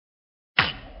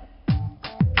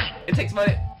It takes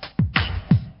money.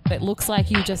 It looks like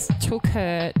you just took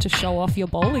her to show off your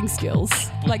bowling skills,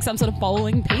 like some sort of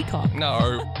bowling peacock.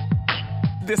 No.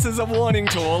 This is a warning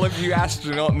to all of you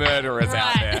astronaut murderers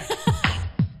out there.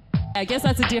 I guess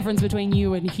that's the difference between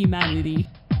you and humanity.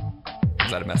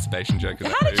 Is that a masturbation joke?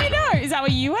 How did you know? Is that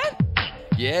where you went?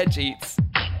 Yeah, Jeets.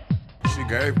 She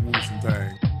gave me some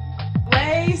things.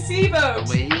 Way Seaboat.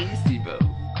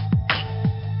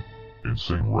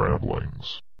 Insane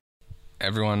ramblings.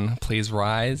 Everyone, please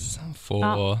rise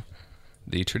for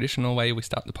the traditional way we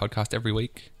start the podcast every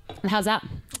week. How's that?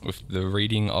 With the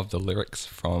reading of the lyrics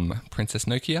from Princess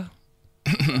Nokia.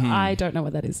 I don't know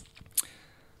what that is.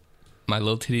 My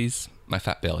little titties, my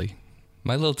fat belly.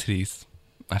 My little titties,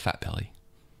 my fat belly.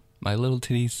 My little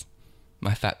titties,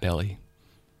 my fat belly.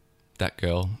 That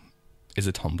girl is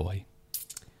a tomboy.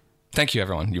 Thank you,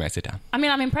 everyone. You may sit down. I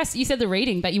mean, I'm impressed. You said the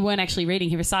reading, but you weren't actually reading.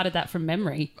 He recited that from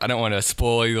memory. I don't want to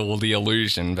spoil the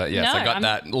illusion, but yes, I got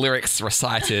that lyrics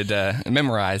recited,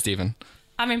 memorized even.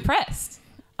 I'm impressed.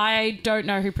 I don't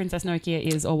know who Princess Nokia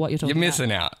is or what you're talking about. You're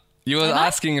missing out. You were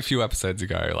asking a few episodes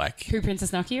ago, like... Who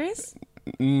Princess Nokia is?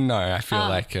 No, I feel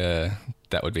like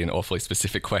that would be an awfully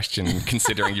specific question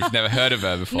considering you've never heard of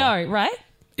her before. No, right?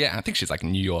 Yeah, I think she's like a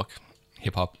New York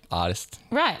hip-hop artist.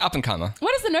 Right. Up and comer.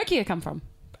 Where does the Nokia come from?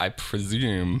 I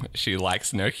presume she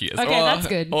likes Nokias. Okay, that's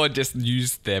good. Or just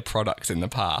used their products in the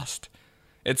past.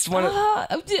 It's one of...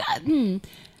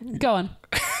 Go on.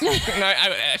 No,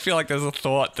 I feel like there's a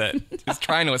thought that is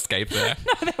trying to escape there.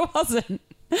 No, there wasn't.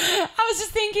 I was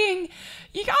just thinking,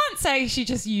 you can't say she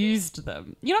just used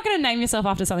them. You're not going to name yourself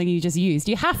after something you just used.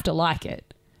 You have to like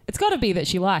it. It's got to be that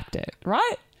she liked it,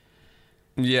 right?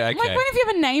 Yeah, okay. Like, when have you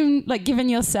ever named, like, given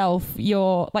yourself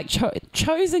your, like,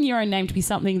 chosen your own name to be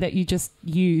something that you just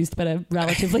used but are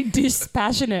relatively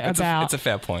dispassionate about? It's a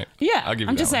fair point. Yeah, I'll give you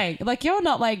I'm just saying, like, you're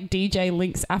not like DJ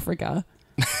Links Africa.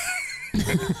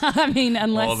 I mean,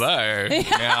 unless... Although,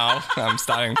 now I'm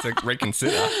starting to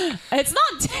reconsider. It's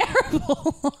not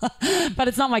terrible, but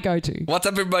it's not my go-to. What's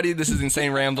up, everybody? This is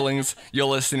Insane Ramblings. You're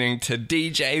listening to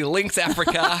DJ Links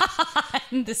Africa.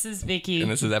 And this is Vicki.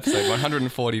 And this is episode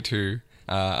 142.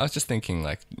 I was just thinking,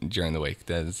 like, during the week,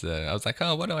 I was like,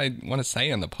 oh, what do I want to say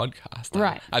on the podcast?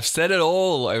 Right. I've said it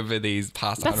all over these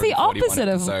past That's the 141 opposite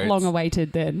episodes. of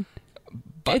long-awaited, then.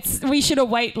 But We should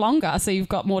await longer, so you've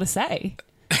got more to say.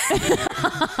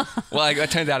 Well, it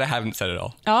turns out I haven't said it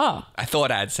all. Oh. I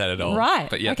thought I had said it all. Right,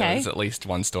 But yeah, okay. there was at least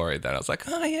one story that I was like,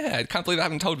 oh, yeah, I can't believe I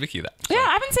haven't told Vicki that. So, Yeah,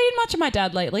 I haven't seen much of my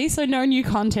dad lately, so no new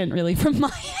content really from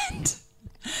my end.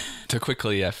 to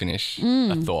quickly finish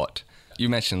a thought, you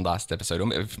mentioned last episode,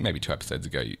 or maybe 2 episodes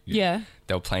ago, Yeah.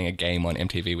 they were playing a game on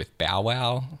MTV with Bow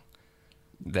Wow.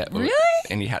 Really?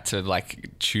 And you had to,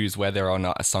 like, choose whether or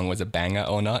not a song was a banger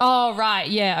or not. Oh, right.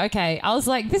 Yeah, okay. I was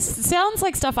like, this sounds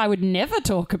like stuff I would never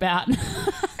talk about.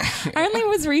 Only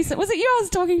was recent. Was it you I was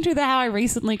talking to how I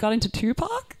recently got into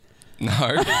Tupac? No.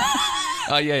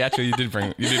 Oh, yeah, actually, you did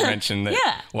mention that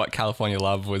Yeah. What California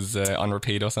Love was on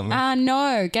repeat or something.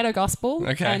 No. Ghetto Gospel.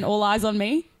 Okay. And All Eyes on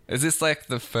Me. Is this, like,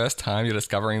 the first time you're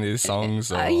discovering these songs?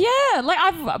 Or... Yeah, like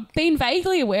I've been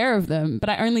vaguely aware of them, but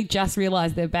I only just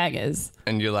realised they're bangers.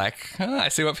 And you're like, I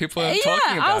see what people are talking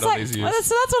I about was all like, these so years. that's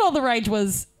what all the rage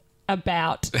was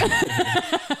about.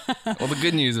 Well, the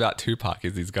good news about Tupac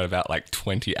is he's got about, like,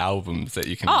 20 albums that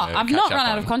you can I've catch not up run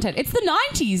out on. of content. It's the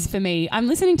 90s for me. I'm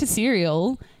listening to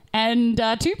Serial and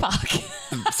Tupac.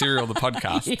 Serial the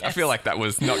podcast. Yes. I feel like that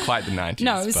was not quite the 90s.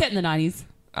 No, it was but- set in the 90s.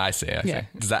 I see. Yeah.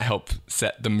 Does that help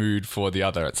set the mood for the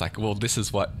other? It's like, well, this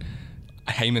is what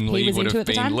Heyman Lee was would into have at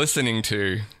the been time? listening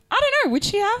to. I don't know. Would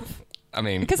she have? I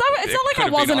mean, Because it's not like could I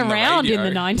have been wasn't on the around in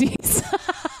radio. the 90s.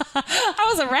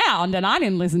 I was around and I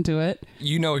didn't listen to it.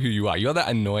 You know who you are. You're that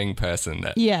annoying person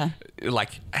that, Yeah.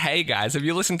 like, hey guys, have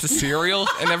you listened to Serial?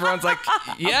 And everyone's like,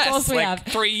 yes, course we like have.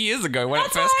 3 years ago when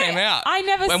That's it first why came out. I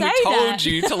never when say we told that.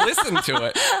 you to listen to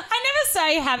it. I never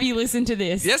say, have you listened to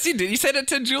this? Yes, you did. You said it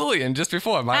to Julian just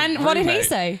before. My And what did he roommate.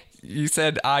 say? You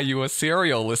said, are you a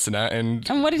Serial listener? And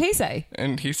And what did he say?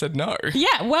 he said no.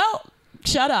 Yeah, well,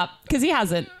 shut up, because he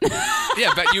hasn't.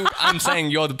 Yeah, but I'm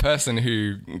saying you're the person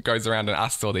who goes around and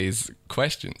asks all these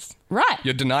questions. Right.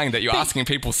 You're denying that you're asking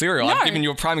people Serial. No. I've given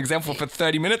you a prime example for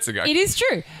 30 minutes ago. It is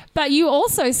true. But you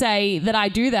also say that I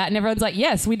do that, and everyone's like,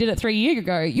 yes, we did it 3 years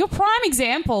ago. Your prime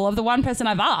example of the one person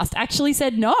I've asked actually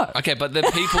said no. Okay, but the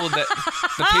people that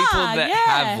Yeah.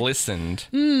 have listened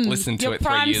to Your it 3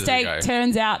 prime years steak ago.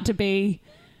 turns out to be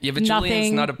Yeah, but Julian's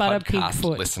nothing not a but a podcast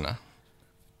Bigfoot. listener.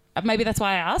 Maybe that's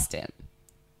why I asked him.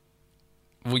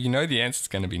 Well, you know the answer's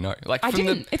going to be no. Like I from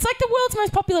didn't. It's like the world's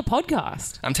most popular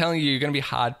podcast. I'm telling you, you're going to be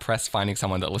hard pressed finding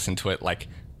someone that listened to it like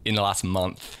in the last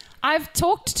month. I've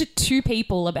talked to 2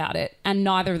 people about it and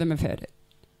neither of them have heard it.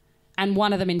 And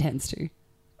one of them intends to.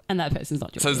 And that person's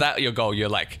not joining. So is that your goal? You're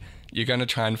going to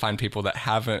try and find people that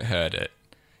haven't heard it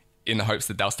in the hopes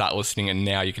that they'll start listening and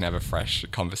now you can have a fresh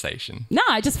conversation. No,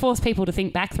 I just force people to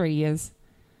think back 3 years.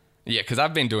 Yeah, because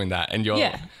I've been doing that and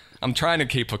I'm trying to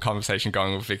keep a conversation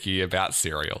going with Vicki about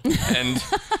Serial. And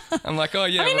I'm like, oh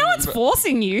yeah. I mean, no one's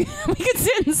forcing you. We could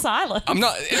sit in silence. I'm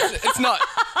not, it's not.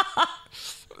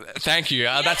 Thank you.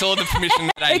 That's all the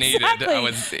permission that I needed. I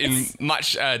was in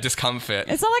much discomfort.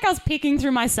 It's not like I was picking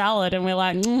through my salad and we're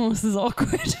like, this is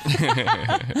awkward.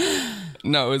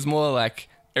 No, it was more like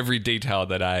every detail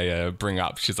that I bring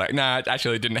up. She's like, nah, it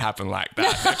actually didn't happen like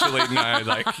that. Actually, no,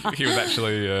 like he was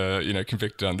actually,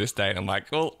 convicted on this date. I'm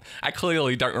like, well, I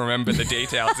clearly don't remember the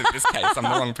details in this case. I'm the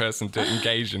wrong person to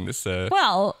engage in this.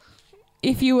 Well,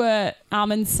 if you were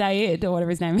Armin Sayed or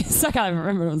whatever his name is, I can't even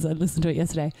remember it. I listened to it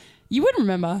yesterday. You would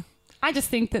remember. I just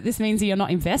think that this means that you're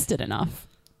not invested enough.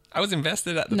 I was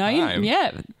invested at the time.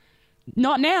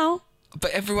 Not now.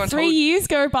 But everyone 3 years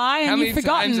go by and you've forgotten.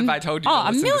 How many times have I told you? Oh,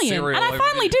 a million. And I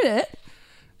finally did it.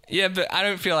 Yeah, but I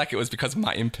don't feel like it was because of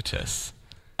my impetus.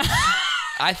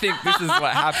 I think this is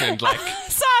what happened. Like,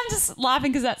 so I'm just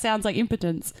laughing because that sounds like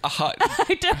impotence.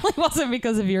 It definitely wasn't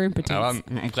because of your impotence.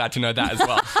 No, I'm glad to know that as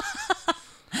well.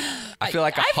 I feel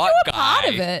like a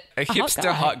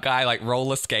hipster hot guy like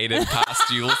roller skated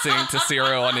past you listening to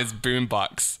Serial on his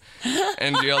boombox.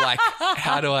 And you're like,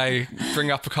 how do I bring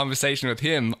up a conversation with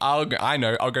him? I'll go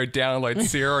download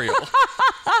Serial.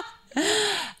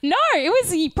 No, it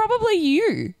was probably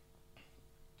you.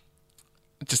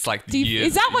 Just like years.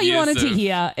 Is that what you wanted to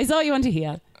hear? Is that what you want to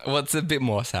hear? Well, it's a bit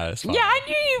more satisfying. Yeah, I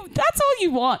knew you. That's all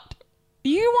you want.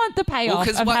 You want the payoff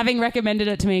of having recommended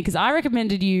it to me because I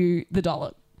recommended you the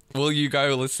dollop. Will you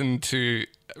go listen to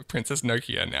Princess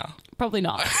Nokia now? Probably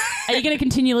not. Are you going to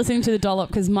continue listening to the dollop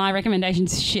because my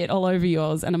recommendations shit all over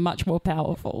yours and are much more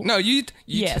powerful? No, you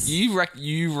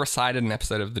recited an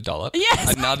episode of the dollop.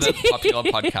 Yes, another popular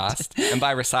podcast. And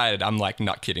by recited, I'm like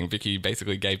not kidding. Vicki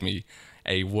basically gave me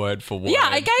a word for word. Yeah,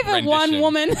 I gave her one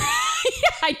woman.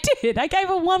 Yeah, I did. I gave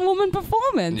her one woman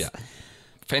performance. Yeah.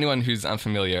 For anyone who's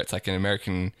unfamiliar, it's like an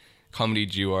American comedy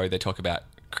duo. They talk about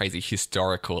crazy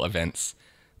historical events.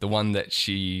 The one that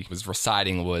she was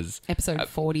reciting was... Episode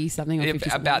 40 something or 50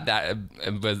 something. About that,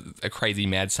 it was a crazy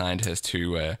mad scientist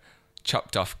who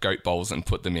chopped off goat balls and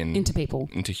put them into people.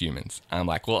 Into humans. And I'm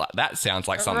like, well, that sounds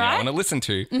like something I want to listen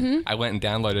to. Mm-hmm. I went and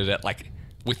downloaded it like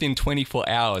within 24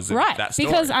 hours of that story.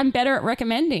 Because I'm better at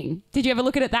recommending. Did you ever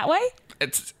look at it that way?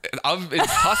 It's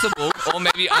possible, or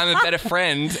maybe I'm a better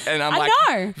friend, and I'm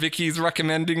like, Vicki's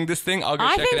recommending this thing. I'll go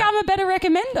check it out. I think I'm a better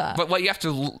recommender. But what you have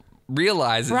to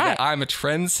realize is that I'm a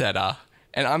trendsetter,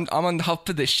 and I'm on top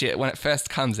of this shit when it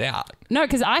first comes out. No,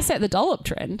 because I set the dollop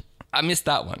trend. I missed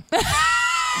that one.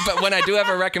 But when I do have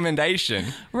a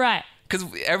recommendation, right? Because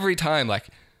every time, like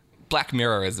Black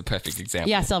Mirror is a perfect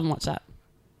example. Yeah, I still haven't watched that.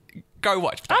 Go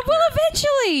watch Black Mirror.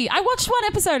 Eventually. I watched one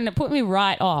episode and it put me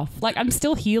right off. Like, I'm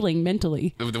still healing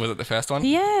mentally. Was it the first one?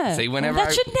 Yeah. See,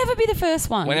 that should never be the first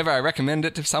one. Whenever I recommend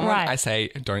it to someone, I say,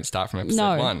 don't start from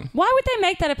episode 1. Why would they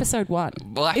make that episode 1?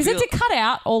 Well, is it to cut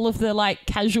out all of the, like,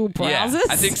 casual browsers? Yeah,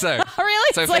 I think so.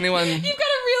 Really? So if anyone... You've got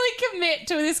to really commit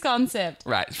to this concept.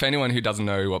 Right. For anyone who doesn't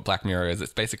know what Black Mirror is,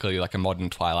 it's basically like a modern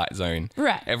Twilight Zone.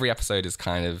 Right. Every episode is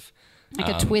kind of... Like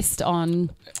a twist on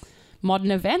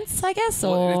modern events, I guess?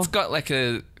 Or well, it's got like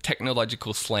a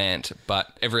technological slant,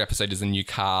 but every episode is a new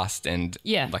cast and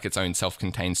like its own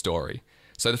self-contained story.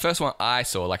 So the first one I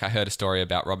saw, like I heard a story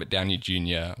about Robert Downey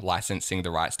Jr. licensing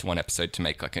the rights to one episode to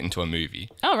make like into a movie.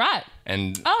 Oh, right.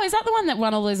 And is that the one that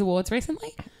won all those awards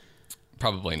recently?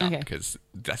 Probably not, because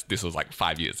this was like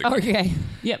 5 years ago. Okay,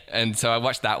 yep. And so I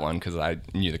watched that one because I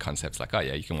knew the concepts. Like, oh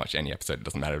yeah, you can watch any episode. It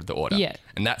doesn't matter the order. Yeah.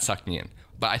 And that sucked me in.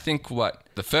 But I think what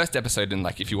the first episode, and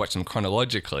like if you watch them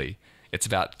chronologically, it's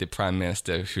about the Prime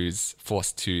Minister who's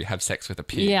forced to have sex with a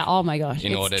pig. Yeah, oh my gosh.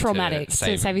 In order traumatic. to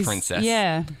save a princess.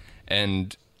 Yeah.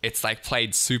 And it's like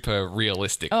played super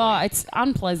realistically. Oh, it's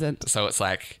unpleasant. So it's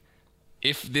like,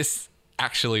 if this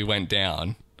actually went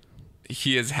down,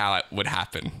 here's how it would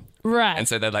happen. Right. And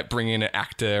so they like bring in an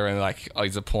actor and like, oh,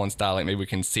 he's a porn star. Like maybe we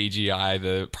can CGI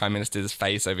the Prime Minister's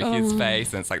face over his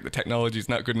face. And it's like the technology's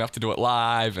not good enough to do it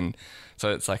live. And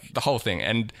so it's like the whole thing.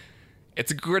 And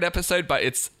it's a good episode, but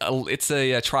it's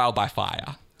a trial by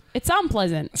fire. It's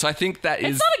unpleasant. So I think that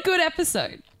is... It's not a good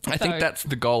episode. I think that's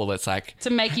the goal. It's like...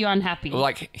 To make you unhappy.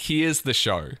 Like, here's the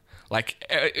show. Like,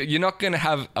 you're not going to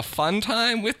have a fun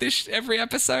time with this every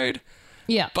episode.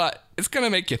 Yeah. But it's going to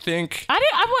make you think.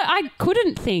 I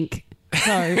couldn't think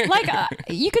So, like,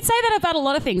 you could say that about a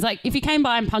lot of things. Like, if you came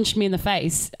by and punched me in the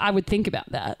face, I would think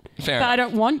about that. Fair but I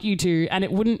enough. don't want you to, and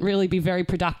it wouldn't really be very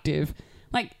productive.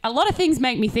 Like, a lot of things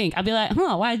make me think. I'd be like,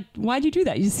 why'd you do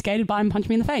that? You just skated by and punched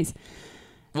me in the face.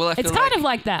 Well, I feel It's kind of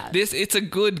like that. it's a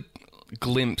good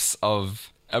glimpse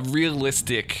of a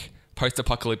realistic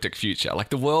post-apocalyptic future. Like,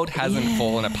 the world hasn't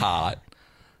fallen apart,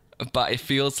 but it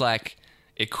feels like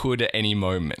it could at any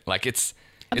moment. Like, it's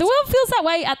The world feels that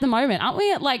way at the moment. Aren't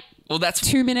we at, like, well, that's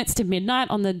 2 minutes to midnight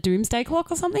on the doomsday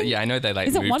clock or something? yeah. I know they like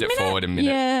Is it moved 1 it minute? forward a minute.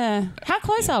 Yeah. How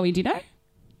close are we? Do you know?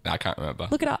 I can't remember.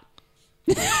 Look it up.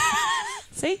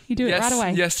 See? You do it right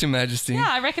away. Yes, Your Majesty. Yeah,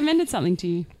 I recommended something to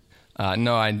you.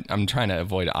 No, I'm trying to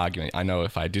avoid arguing. I know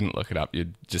if I didn't look it up,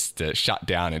 you'd just shut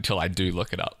down until I do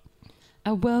look it up.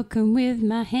 I welcome with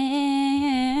my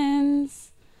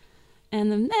hands and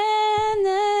the na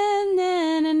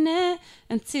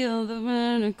until the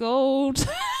run of gold.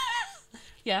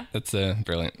 Yeah. That's a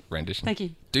brilliant rendition. Thank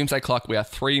you. Doomsday Clock, we are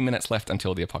 3 minutes left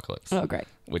until the apocalypse. Oh, great.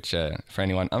 Which, for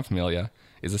anyone unfamiliar,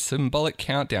 is a symbolic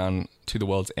countdown to the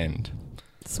world's end.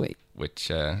 Sweet. Which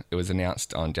it was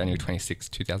announced on January 26,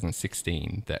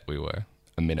 2016 that we were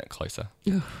a minute closer.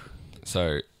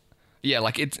 So, yeah,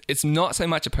 like it's not so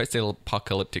much a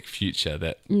post-apocalyptic future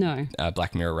that No.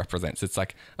 Black Mirror represents. It's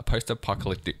like a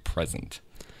post-apocalyptic present.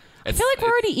 I feel like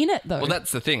we're already in it, though. Well,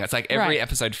 that's the thing. It's like every Right.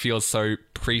 episode feels so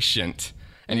prescient.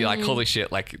 And you're like, holy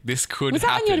shit, like this could Was that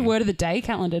happen. on your word of the day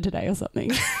calendar today or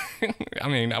something? I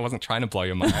mean, I wasn't trying to blow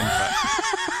your mind, but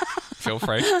feel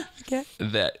free. Okay.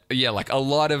 That, yeah, like a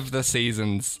lot of the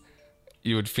seasons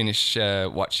you would finish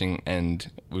watching and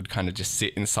would kind of just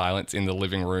sit in silence in the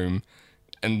living room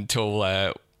until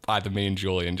either me and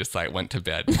Julian just like went to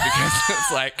bed. Because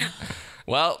it's like,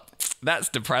 well, that's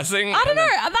depressing. I don't know.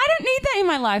 I don't need that in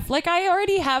my life. Like, I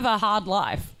already have a hard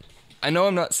life. I know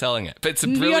I'm not selling it, but it's a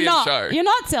brilliant show. You're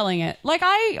not selling it. Like,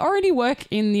 I already work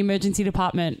in the emergency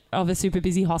department of a super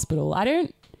busy hospital. I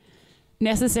don't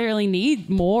necessarily need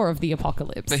more of the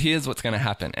apocalypse. But here's what's going to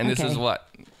happen. And this Okay. is what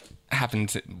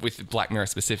happened with Black Mirror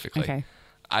specifically. Okay.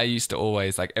 I used to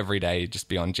always, like, every day just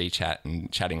be on GChat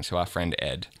and chatting to our friend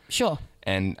Ed. Sure.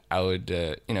 And I would,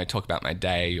 talk about my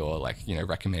day or, like,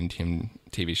 recommend him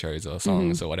TV shows or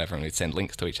songs Mm-hmm. or whatever. And we'd send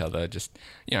links to each other. Just,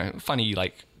 funny,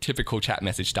 like, typical chat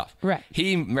message stuff. Right.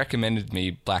 He recommended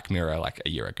me Black Mirror, like, a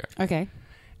year ago. Okay.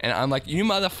 And I'm like, you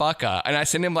motherfucker. And I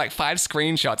sent him like 5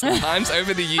 screenshots of times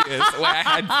over the years where I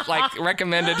had like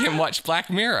recommended him watch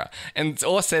Black Mirror. And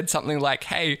or said something like,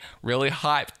 hey, really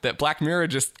hyped that Black Mirror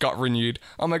just got renewed.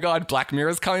 Oh my God, Black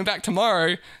Mirror's coming back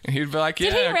tomorrow. And he'd be like,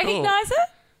 yeah, Did he cool. recognize it?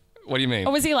 What do you mean?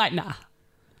 Or was he like, nah?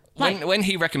 When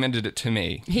he recommended it to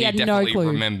me, he had no definitely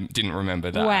clue. didn't remember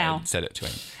that I Wow. had said it to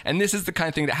him. And this is the kind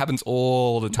of thing that happens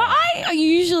all the But time. I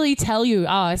usually tell you,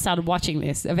 I started watching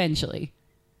this eventually.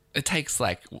 It takes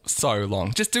like so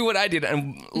long. Just do what I did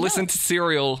and listen to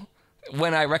Serial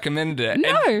when I recommended it.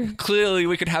 No. And clearly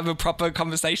we could have a proper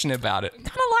conversation about it. Kind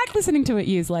of like listening to it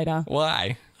years later.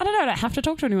 Why? I don't know. I don't have to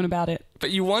talk to anyone about it.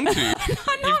 But you want to.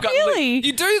 Not really.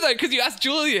 You do though, because you asked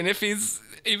Julian if he's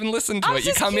even listened to I it. was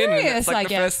You just come in and curious, it's like I the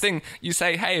guess. first thing you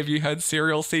say, hey, have you heard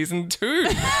Serial season 2?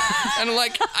 And I'm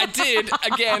like, I did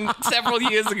again several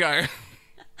years ago.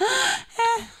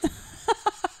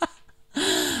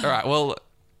 All right, well,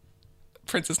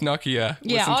 Princess Nokia,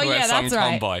 Yeah, listen to her song that's right.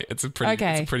 Tomboy. It's a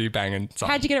pretty banging song.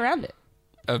 How'd you get around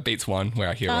it? Beats one where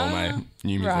I hear all my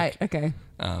new music. Right. Okay.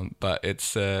 But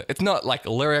it's not like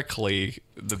lyrically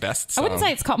the best I song. wouldn't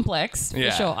say it's complex,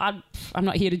 Yeah. for sure. I'm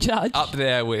not here to judge. Up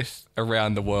there with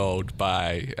Around the World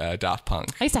by Daft Punk.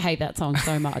 I used to hate that song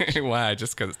so much. Why?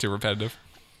 Just because it's too repetitive?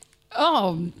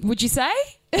 Oh, would you say?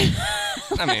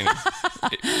 I mean,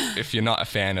 if you're not a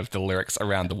fan of the lyrics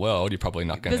Around the World, you're probably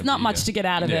not going to There's not much to get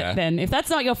out of Yeah. it then. If that's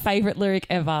not your favorite lyric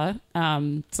ever,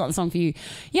 it's not the song for you.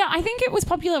 Yeah, I think it was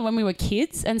popular when we were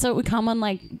kids, and so it would come on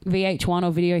like VH1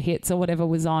 or Video Hits or whatever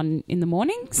was on in the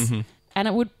mornings, Mm-hmm. and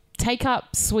it would take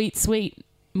up sweet, sweet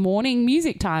morning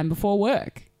music time before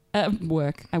work.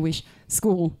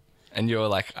 School. And you're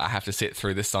like, I have to sit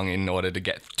through this song in order to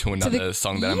get to another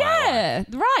song that I might like.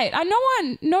 Yeah,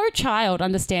 right. No child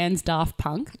understands Daft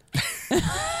Punk.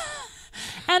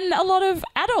 And a lot of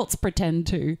adults pretend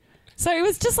to. So it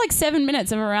was just like 7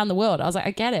 minutes of Around the World. I was like,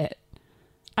 I get it.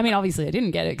 I mean, obviously I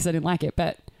didn't get it because I didn't like it,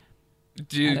 but I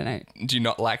don't know. Do you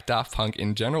not like Daft Punk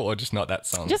in general or just not that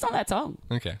song? Just not that song.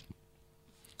 Okay.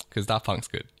 Because Daft Punk's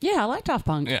good. Yeah, I like Daft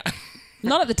Punk. Yeah.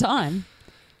 Not at the time.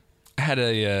 I had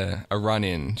a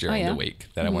run-in during Oh, yeah? the week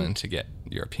that I wanted to get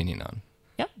your opinion on.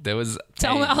 Yep. There was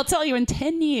I'll tell you in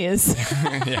 10 years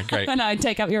yeah, great. when I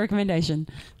take up your recommendation.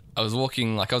 I was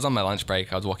on my lunch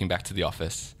break. I was walking back to the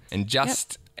office, and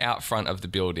just out front of the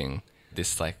building,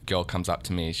 this like girl comes up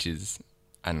to me. She's,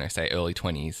 I don't know, say early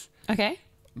 20s, Okay.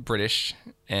 British,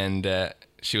 and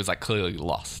she was like clearly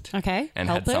lost. Okay. And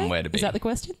Help had her? somewhere to be. Is that the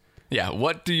question? Yeah,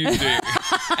 what do you do?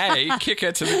 A, kick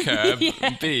her to the curb.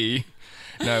 Yeah. B,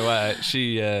 no,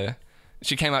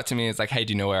 she came up to me and was like, hey,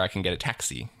 do you know where I can get a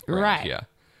taxi around Right. here?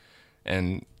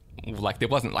 And like there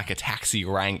wasn't like a taxi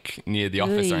rank near the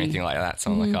office or Really? anything like that.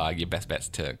 So I'm like, oh, your best bet's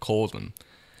to call them.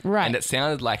 Right. And it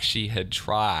sounded like she had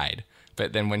tried,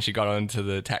 but then when she got onto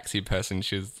the taxi person,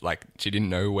 she was like, she didn't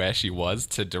know where she was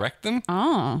to direct them.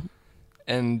 Oh.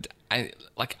 And I'd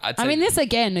I say, mean, this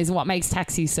again is what makes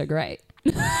taxis so great.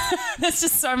 There's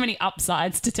just so many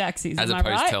upsides to taxis, as am I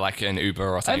opposed right? to like an Uber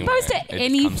or As something. opposed where to it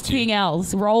just comes to you. anything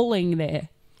else rolling there.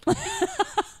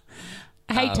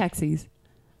 I hate taxis.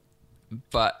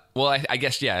 But, well, I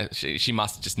guess, yeah, she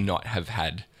must just not have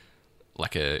had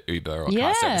like a Uber or car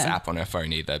Yeah. service app on her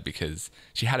phone either, because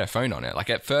she had her phone on it. Like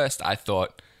at first I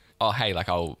thought, oh, hey, like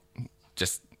I'll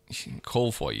just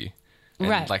call for you. And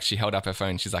Right. like she held up her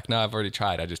phone. She's like, no, I've already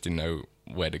tried. I just didn't know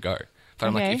where to go. But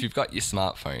I'm Okay. like, if you've got your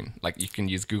smartphone, like you can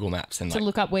use Google Maps and To like,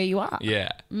 look up where you are.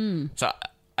 yeah. So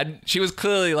she was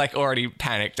clearly like already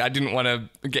panicked. I didn't want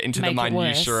to get into Make the it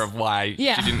minutiae worse. of why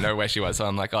Yeah. she didn't know where she was. So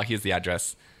I'm like, oh, here's the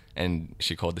address. And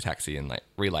she called the taxi and like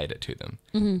relayed it to them.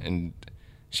 Mm-hmm. And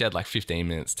she had like 15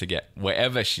 minutes to get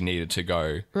wherever she needed to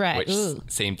go. Right. Which Ooh.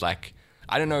 seemed like,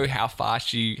 I don't know how far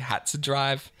she had to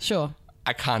drive. Sure.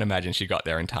 I can't imagine she got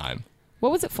there in time.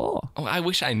 What was it for? Oh, I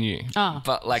wish I knew. Oh,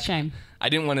 but like, shame. I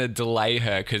didn't want to delay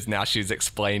her because now she's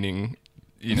explaining,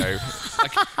 you know,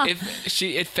 like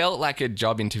it felt like a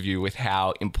job interview with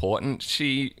how important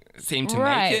she seemed to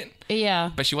make it.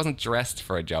 Yeah. But she wasn't dressed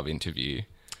for a job interview.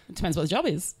 It depends what the job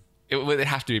is. It would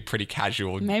have to be a pretty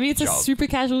casual. Maybe it's job. a super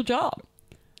casual job.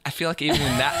 I feel like even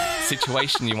in that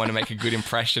situation, you want to make a good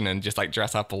impression and just like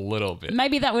dress up a little bit.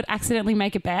 Maybe that would accidentally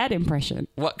make a bad impression.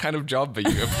 What kind of job are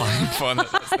you applying for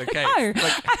that that's the case? know.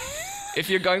 Like, if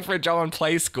you're going for a job on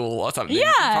Play School or something, you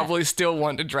Yeah. probably still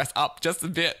want to dress up just a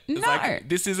bit. It's No. like,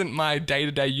 this isn't my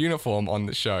day-to-day uniform on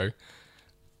the show.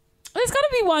 There's got to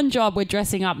be one job where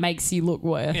dressing up makes you look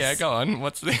worse. Yeah, go on.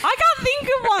 What's the... I can't think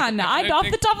of one. Off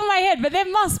the top of my head, but there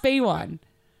must be one.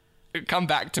 Come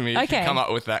back to me if Okay. you come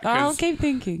up with that. I'll 'cause keep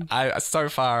thinking. so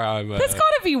far, I'm... There's got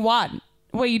to be one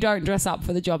where you don't dress up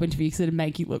for the job interview because it'd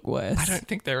make you look worse. I don't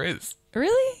think there is.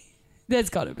 Really? There's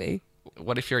got to be.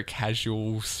 What if you're a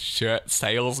casual shirt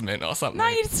salesman or something? No,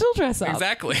 you'd still dress up.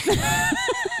 Exactly.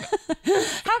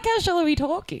 How casual are we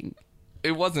talking?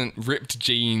 It wasn't ripped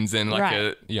jeans and like Right.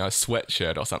 a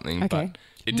sweatshirt or something. Okay. But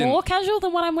it didn't. More casual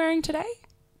than what I'm wearing today?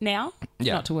 Now?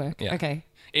 Yeah. Not to work. Yeah. Okay.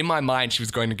 In my mind, she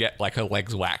was going to get like her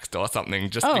legs waxed or something.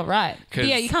 Just Oh, right. 'cause-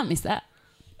 Yeah, you can't miss that.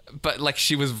 But like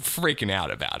she was freaking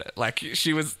out about it. Like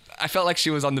she was. I felt like she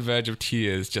was on the verge of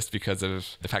tears just because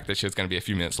of the fact that she was going to be a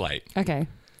few minutes late. Okay.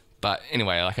 But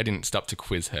anyway, like I didn't stop to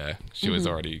quiz her. She was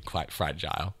already quite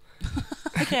fragile.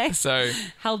 Okay. So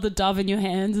Held the dove in your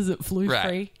hands as it flew right.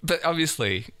 free. But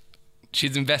obviously,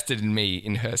 she's invested in me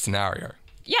in her scenario.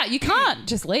 Yeah, you can't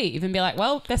just leave and be like,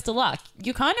 well, best of luck.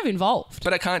 You're kind of involved.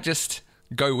 But I can't just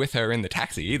go with her in the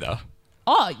taxi either.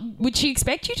 Oh, would she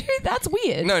expect you to? That's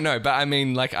weird. No, but I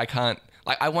mean, like, I can't...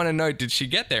 Like, I want to know, did she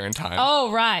get there in time?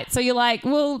 Oh, right. So you're like,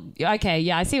 well, okay,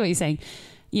 yeah, I see what you're saying.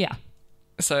 Yeah.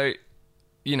 So,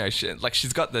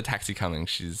 she's got the taxi coming.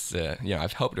 She's,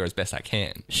 I've helped her as best I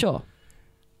can. Sure.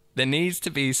 There needs to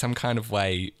be some kind of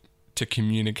way to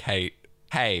communicate,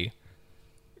 hey,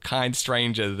 kind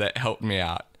stranger that helped me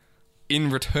out. In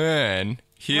return,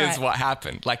 here's Right. what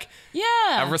happened. Like,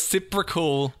 Yeah. a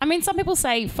reciprocal... I mean, some people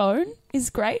say phone is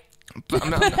great. But I'm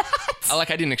not, I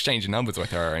didn't exchange numbers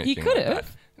with her or anything. You could like have.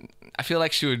 that. I feel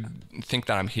like she would think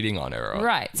that I'm hitting on her. Or,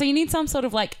 Right. So you need some sort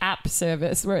of like app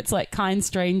service where it's like kind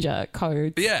stranger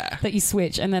codes Yeah. that you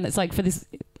switch and then it's like for this,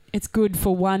 it's good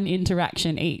for one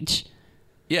interaction each.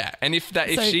 Yeah, and if So-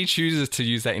 she chooses to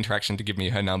use that interaction to give me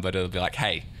her number, to be like,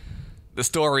 hey, the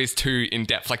story's too in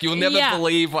depth. Like you'll never Yeah.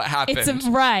 believe what happened.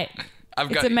 Right.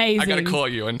 It's amazing. I got to call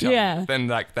you and tell Yeah. you. Then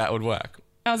like that would work.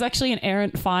 I was actually an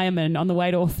errant fireman on the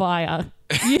way to a fire.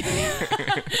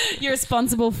 You're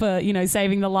responsible for,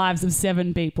 saving the lives of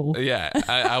 7 people. Yeah,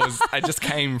 I just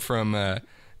came from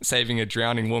saving a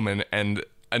drowning woman, and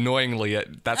annoyingly,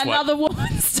 that's Another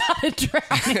woman started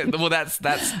drowning. well, that's.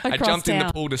 I Across jumped in the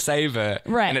town. pool to save her,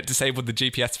 Right. and it disabled the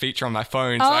GPS feature on my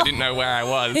phone, so I didn't know where I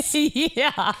was.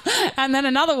 Yeah. And then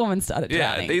another woman started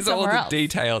Yeah, drowning. these are all somewhere the else.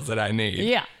 details that I need.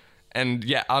 Yeah. And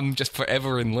yeah, I'm just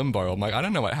forever in limbo. I'm like, I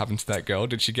don't know what happened to that girl.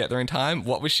 Did she get there in time?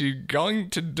 What was she going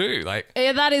to do? Like,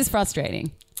 Yeah, that is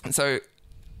frustrating. so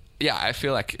yeah, I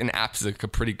feel like an app is a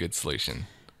pretty good solution.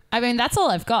 I mean, that's all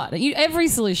I've got. Every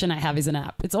solution I have is an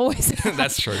app. It's always an app.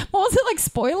 That's true. What was it, like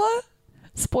Spoiler?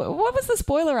 What was the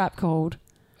Spoiler app called?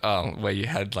 Oh, where you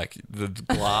had like the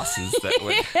glasses that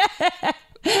were...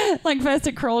 Like first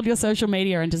it crawled your social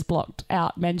media and just blocked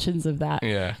out mentions of that.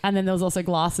 Yeah. And then there was also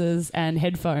glasses and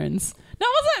headphones. No,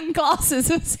 it wasn't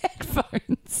glasses, it was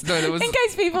headphones. No, there was... In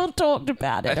case people talked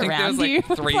about it I think there around was, like, you.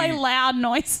 3... Play loud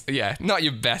noise. Yeah, not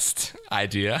your best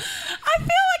idea. I feel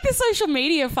like the social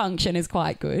media function is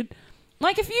quite good.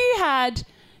 Like if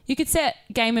you could set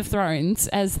Game of Thrones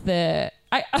as the...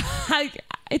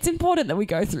 it's important that we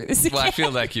go through this again. Well, I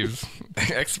feel like you've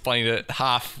explained it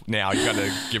half now. You've got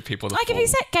to give people the Like full... if you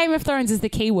set Game of Thrones as the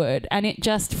keyword and it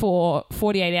just for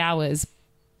 48 hours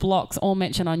blocks all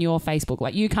mention on your Facebook,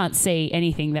 like you can't see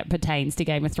anything that pertains to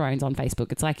Game of Thrones on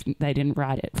Facebook. It's like they didn't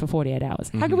write it for 48 hours.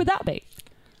 How good would that be?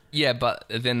 Yeah, but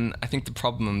then I think the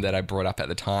problem that I brought up at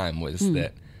the time was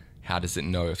that how does it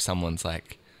know if someone's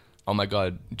like, oh my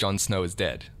God, Jon Snow is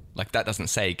dead? Like that doesn't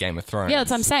say Game of Thrones. Yeah,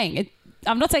 that's what I'm saying.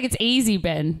 I'm not saying it's easy,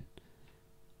 Ben.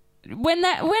 When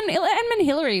Edmund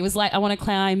Hillary was like, I want to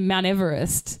climb Mount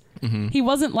Everest, he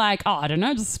wasn't like, oh, I don't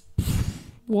know, just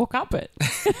walk up it.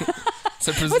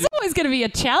 So It's always going to be a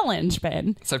challenge,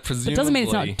 Ben. So presumably... It doesn't mean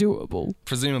it's not doable.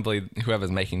 Presumably,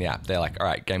 whoever's making the app, they're like, all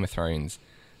right, Game of Thrones,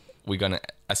 we're going to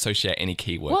associate any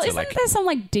keyword. Well, so isn't like, there some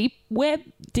like deep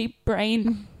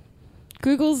brain,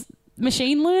 Google's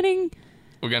machine learning?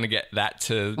 we're going to get that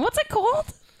to... What's it called?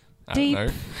 I don't know.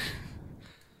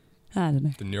 I don't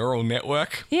know. The neural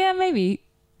network. Yeah, maybe.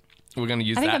 We're going to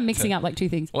use I that think I'm mixing to... up like two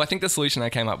things. Well, I think the solution I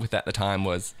came up with at the time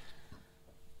was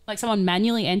Like someone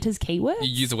manually enters keywords? you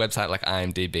use a website like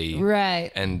IMDb.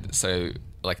 Right. And so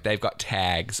like they've got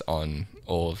tags on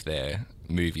all of their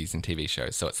movies and TV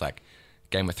shows. So it's like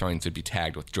Game of Thrones would be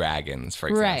tagged with dragons, for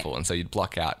example. Right. And so you'd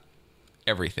block out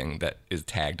everything that is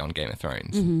tagged on Game of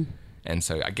Thrones. And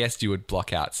so I guess you would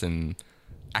block out some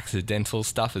accidental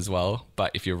stuff as well.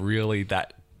 But if you're really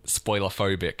that spoiler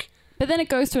phobic... But then it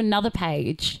goes to another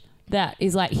page that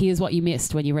is like, here's what you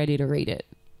missed when you're ready to read it.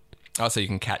 Oh, so you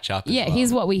can catch up as Yeah, well.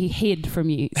 here's what we hid from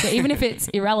you. So even if it's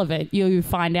irrelevent, you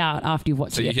find out after you've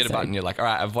watched So the you hit a episode. button, you're like, all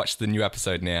right, I've watched the new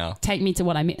episode now. Take me to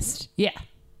what I missed. Yeah.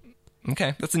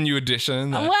 Okay, that's a new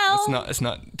addition. Well, it's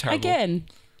not terrible. Again,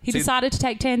 he See- decided to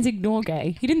take Tanzig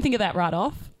Norgay. He didn't think of that right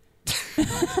off. All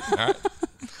right.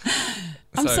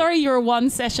 I'm So- sorry you're a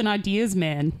one-session ideas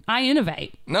man. I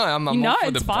innovate. No, I'm You know all for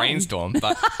it's the fine. brainstorm,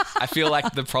 but I feel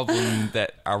like the problem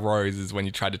that arose is when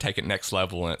you try to take it next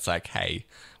level and it's like, hey,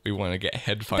 we want to get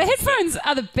headphones. The headphones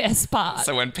are the best part.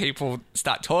 So when people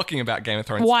start talking about Game of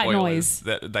Thrones White spoilers, noise.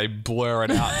 that they blur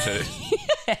it out to...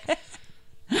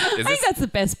 I think that's the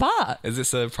best part. Is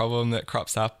this a problem that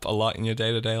crops up a lot in your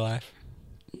day-to-day life?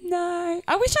 No.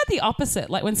 I wish I had the opposite.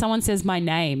 Like when someone says my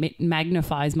name, it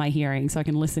magnifies my hearing so I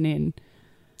can listen in.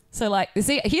 So like,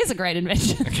 see, here's a great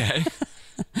invention. Okay.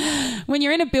 When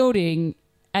you're in a building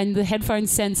and the headphone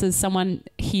senses someone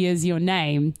hears your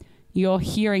name, your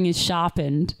hearing is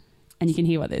sharpened and you can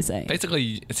hear what they're saying.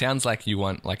 Basically, it sounds like you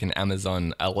want like an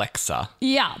Amazon Alexa.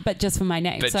 Yeah, but just for my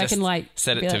name. But So I just can like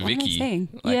set it be to like, what am I Vicki. saying?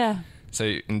 Like- Yeah.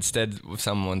 So instead of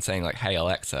someone saying like, hey,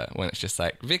 Alexa, when it's just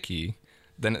like, Vicki,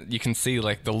 then you can see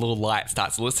like the little light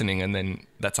starts listening and then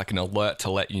that's like an alert to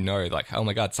let you know like, oh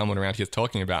my God, someone around here is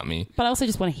talking about me. But I also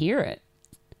just want to hear it.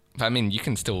 But I mean, you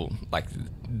can still like,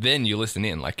 then you listen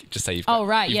in, like just say you've Oh,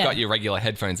 right, you've yeah. got your regular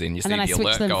headphones in, you And see then I the switch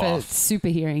alert them go for off. super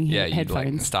hearing Yeah, you like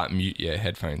headphones. start mute your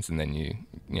headphones and then you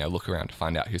look around to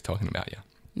find out who's talking about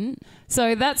you.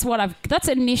 So that's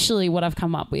initially what I've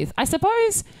come up with. I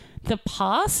suppose the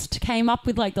past came up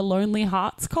with like the Lonely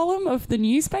Hearts column of the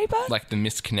newspaper. Like the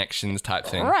missed connections type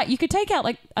thing. Right, you could take out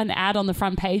like an ad on the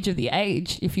front page of The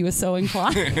Age if you were so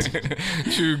inclined.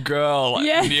 To girl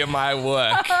Yeah. near my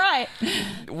work. All right,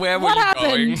 Where were what you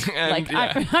happened? going? And, Like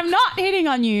yeah. I'm not hitting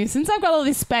on you since I've got all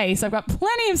this space. I've got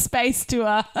plenty of space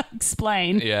to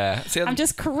explain. Yeah. See, I'm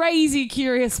just crazy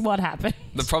curious what happened.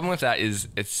 the problem with that is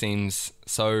it seems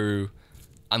so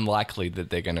unlikely that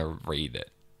they're going to read it.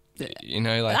 You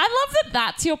know, like... I love that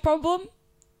that's your problem.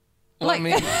 well, I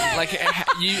mean, like,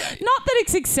 you... Not that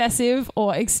it's excessive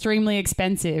or extremely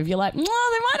expensive. You're like, no, they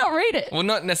might not read it. Well,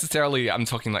 not necessarily, I'm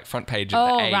talking like front page of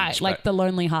Oh, the Age. right, like but- the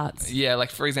Lonely Hearts. Yeah,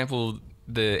 like for example,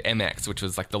 the MX, which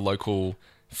was like the local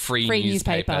free Free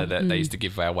newspaper newspaper. that they used to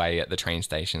give away at the train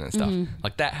station and stuff.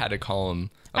 Like that had a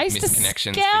column of I used to missed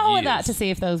connections for scour years. that to see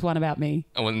if there was one about me.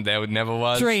 When there never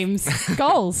was. Dreams,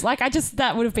 goals. Like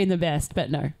that would have been the best, but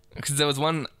no. Because there was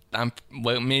one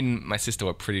Me and my sister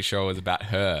were pretty sure it was about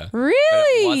her.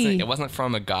 Really? But it wasn't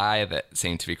from a guy that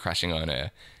seemed to be crushing on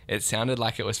her. It sounded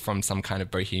like it was from some kind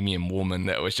of bohemian woman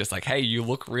that was just like, hey, you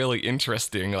look really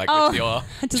interesting, like with your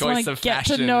I just choice wanna of get to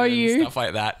fashion know and you. stuff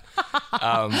like that.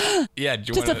 Yeah, do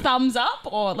you Just wanna... a thumbs up,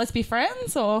 or let's be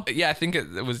friends, or Yeah, I think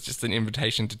it was just an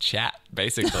invitation to chat,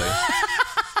 basically.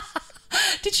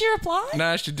 did she reply?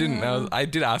 No, she didn't. I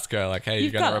did ask her, like, hey,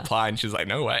 you're going to got- reply? And she was like,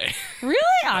 no way. Really?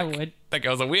 I would. That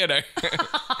girl's a weirdo.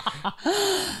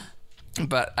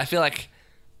 But I feel like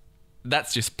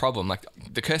that's just a problem. Like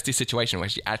the Kirsty situation where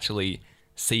she actually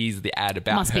sees the ad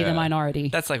about Must be her, the minority.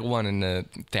 That's like 1 in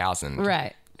 1,000.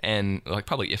 Right. And like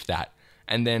probably if that.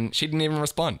 And then she didn't even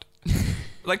respond.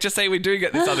 Like just say we do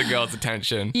get this other girl's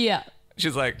attention. Yeah.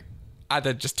 She's like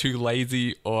either just too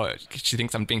lazy or she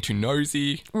thinks I'm being too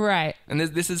nosy. Right. And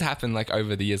this has happened like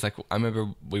over the years. Like I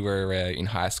remember we were in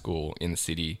high school in the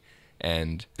city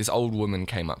and this old woman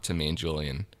came up to me and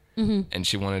Julian and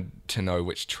she wanted to know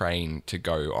which train to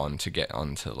go on to get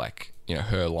onto like, you know,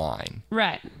 her line.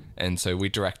 Right. And so we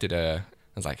directed her. I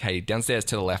was like, hey, downstairs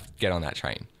to the left, get on that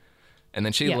train. And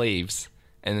then she Yeah. leaves.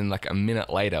 And then like a minute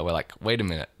later, we're like, wait a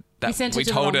minute. You sent her we to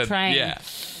the told wrong her, train. yeah.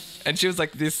 And she was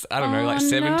like this, I don't know, Oh, like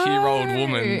 70-year-old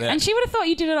woman. That, And she would have thought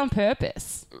you did it on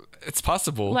purpose. it's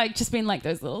possible. Like, just being like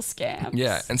those little scams.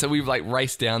 Yeah, and so we like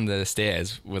raced down the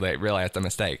stairs where they realized a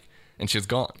mistake, and she was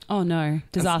gone. Oh, no.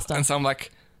 Disaster. And so I'm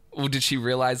like, well, did she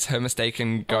realize her mistake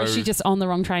and go? Or is she just on the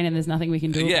wrong train and there's nothing we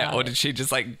can do yeah, about or it? did she just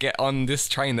like get on this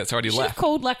train that's already She should have left?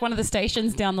 called like one of the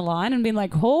stations down the line and been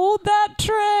like, hold that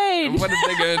train. What are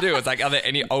they going to do? It's like, are there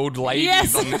any old ladies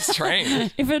Yes. on this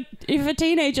train? If a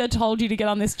teenager told you to get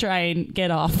on this train,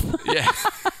 get off. Yeah.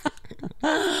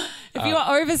 If you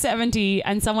are over 70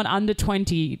 and someone under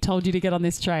 20 told you to get on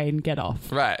this train, get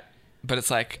off. Right. But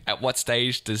it's like, at what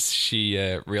stage does she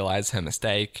realize her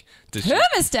mistake? Does Her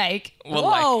mistake? Well,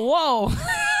 whoa.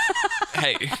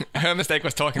 hey, her mistake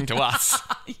was talking to us.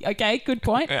 Okay, good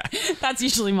point. Yeah. That's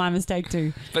usually my mistake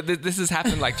too. But this has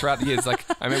happened like throughout the years. Like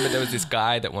I remember there was this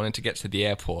guy that wanted to get to the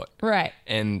airport. Right.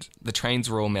 And the trains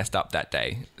were all messed up that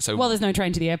day. So Well, there's no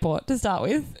train to the airport to start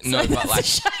with. No, So but that's like- a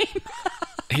shame.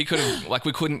 he could have, like,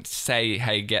 we couldn't say,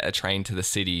 hey, get a train to the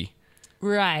city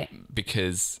Right.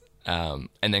 because, and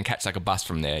then catch like a bus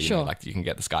from there. You know, Sure. like you can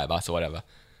get the Sky Bus or whatever.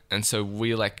 And so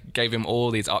we like gave him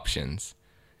all these options,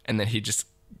 and then he just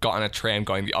got on a tram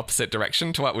going the opposite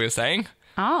direction to what we were saying.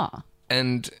 Ah.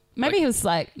 And Maybe he was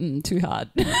like, too hard.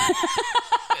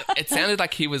 it sounded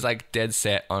like he was like dead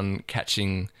set on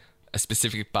catching a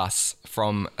specific bus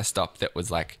from a stop that was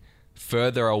like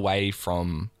further away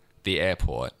from the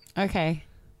airport. Okay.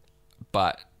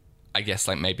 But I guess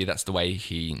like maybe that's the way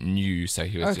he knew, so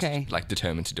he was Okay. just like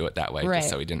determined to do it that way, Right. just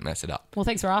so he didn't mess it up. Well,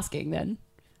 thanks for asking then.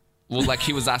 Well, like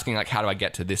he was asking like, how do I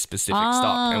get to this specific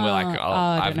stop? And we're like,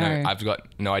 I don't know. I've got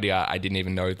no idea. I didn't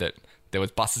even know that there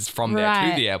was buses from there to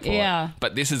Right, the airport. yeah.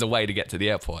 But this is a way to get to the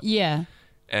airport. Yeah.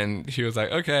 And he was like,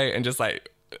 okay, and just like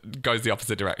goes the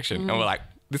opposite direction. And we're like,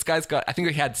 this guy's got, I think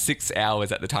he had 6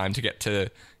 hours at the time to get to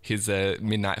his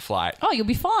midnight flight. Oh, you'll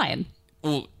be fine.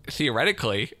 Well,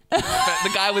 theoretically, but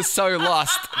the guy was so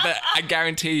lost that I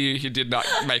guarantee you he did not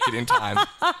make it in time.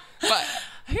 But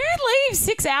Who leaves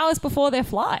 6 hours before their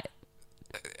flight?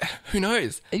 who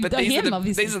knows? But Him,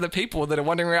 obviously. these are the people that are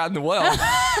wandering around the world,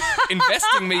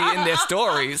 investing me in their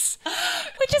stories.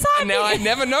 Which is hard. And now I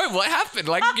never know what happened.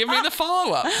 Like, give me the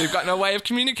follow-up. We've got no way of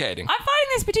communicating. I'm finding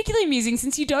this particularly amusing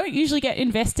since you don't usually get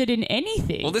invested in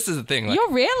anything. Well, this is the thing. Like,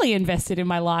 You're rarely invested in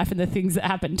my life and the things that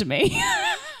happen to me.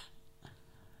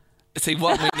 see,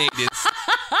 what we need is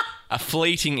a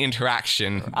fleeting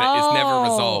interaction that is never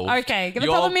resolved. okay. The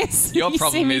problem is your you see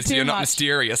problem me is too you're not much.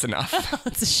 mysterious enough.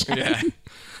 That's a shame. Yeah.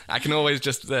 I can always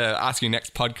just ask you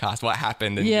next podcast what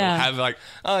happened, and Yeah. you'll have like,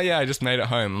 oh yeah, I just made it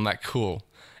home. I'm like, cool.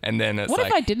 And then it's What like,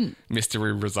 if I didn't?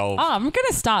 mystery resolved. Oh, I'm going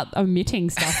to start omitting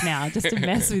stuff now just to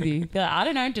mess with you. Be like, I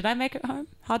don't know. Did I make it home?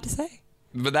 Hard to say.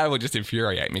 But that will just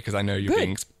infuriate me because I know you're Good.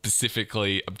 being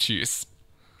specifically obtuse.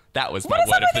 That was What my is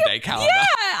word up of with the you? day calendar.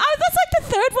 Yeah, that's like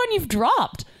the third one you've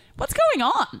dropped. What's going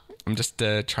on? I'm just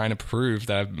trying to prove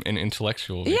that I'm an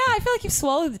intellectual. Yeah, I feel like you've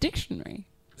swallowed the dictionary.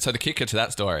 So the kicker to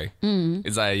that story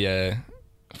is I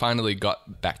finally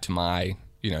got back to my,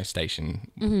 station.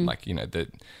 Like,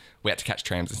 we had to catch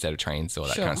trams instead of trains, all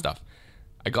that Sure. kind of stuff.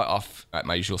 I got off at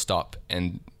my usual stop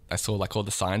and I saw like all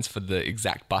the signs for the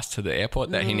exact bus to the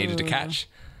airport that he needed to catch.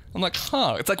 I'm like,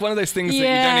 it's like one of those things that you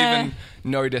Yeah. don't even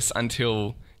notice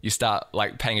until you start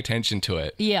like paying attention to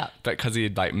it. Yeah. But because he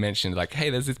had like mentioned like, hey,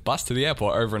 there's this bus to the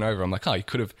airport over and over. I'm like, you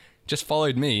could have just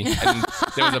followed me and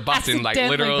there was a bus in like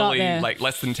Accidentally got literally there. like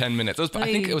less than 10 minutes. I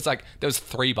think it was like there was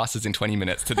 3 buses in 20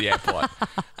 minutes to the airport.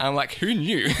 And I'm like, who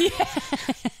knew?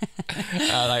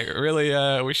 Like really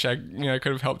wish I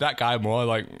could have helped that guy more.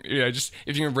 Like just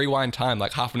if you can rewind time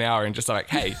like half an hour and just like,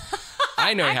 hey,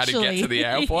 I know how to get to the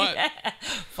airport. Yeah.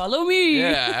 Follow me.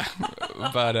 Yeah.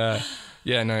 But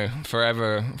no,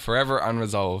 forever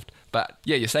unresolved. But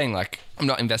yeah, you're saying like I'm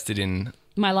not invested in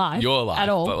My life. your life at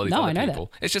all. but all these No, other I know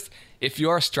people. It's just if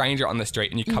you're a stranger on the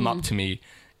street and you come up to me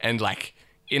and like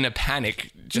in a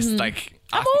panic, just like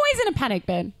I'm always in a panic,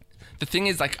 Ben. the thing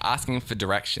is like asking for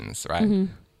directions, right?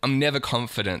 I'm never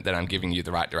confident that I'm giving you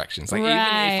the right directions. Like even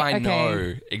if I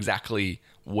know exactly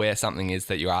where something is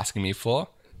that you're asking me for,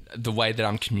 the way that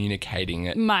I'm communicating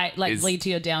it Might like is- lead to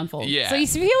your downfall. Yeah. So you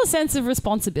feel a sense of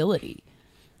responsibility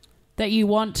that you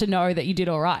want to know that you did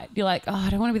all right. You're like, oh, I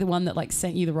don't want to be the one that like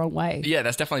sent you the wrong way. Yeah,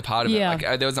 that's definitely part of Yeah. it.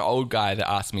 Like there was an old guy that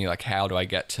asked me like, how do I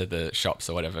get to the shops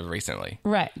or whatever recently?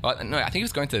 Right. Well, no, I think he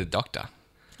was going to the doctor.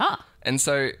 Ah. And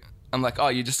so I'm like, oh,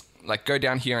 you just like go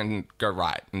down here and go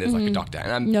right. And there's like a doctor.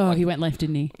 And I'm No, like, he went left,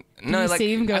 didn't he? Did no, you like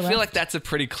see him go I feel left? like that's a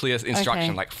pretty clear instruction,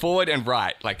 Okay. like forward and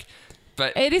right. Like,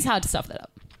 but It is hard to stuff that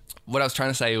up. what I was trying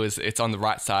to say was it's on the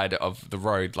right side of the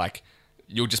road. Like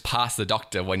you'll just pass the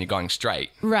doctor when you're going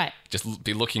straight. Right. Just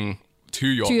be looking to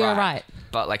your To right. your right.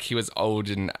 But like he was old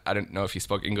and I don't know if he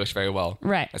spoke English very well.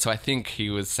 Right. And so I think he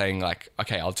was saying like,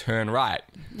 okay, I'll turn right.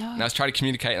 No. And I was trying to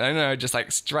communicate. No, just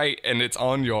like straight and it's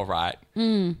on your right.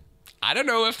 I don't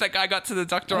know if that guy got to the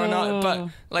doctor or not, but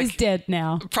like He's dead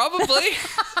now. probably.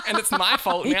 And it's my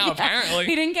fault now, Yeah. apparently.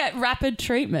 He didn't get rapid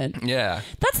treatment. Yeah.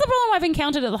 That's the problem I've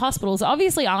encountered at the hospitals.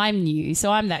 Obviously, I'm new,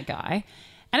 so I'm that guy.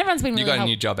 And everyone's been You really got a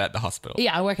new job at the hospital.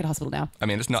 Yeah, I work at a hospital now. I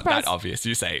mean, it's not Surprise. that obvious.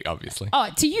 You say obviously. Oh,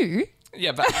 to you?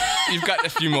 Yeah, but you've got a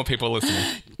few more people listening.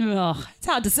 Oh, it's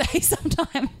hard to say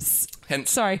sometimes.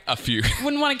 Hence, Sorry. a few.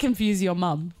 Wouldn't want to confuse your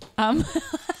mum. And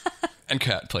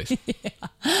Kurt, please.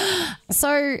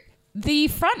 So the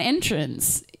front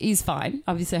entrance is fine.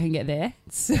 Obviously, I can get there,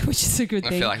 which is a good I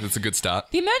thing. feel like that's a good start.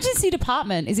 The emergency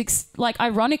department is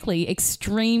ironically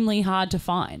extremely hard to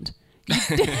find.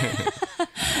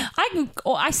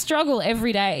 I struggle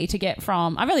every day to get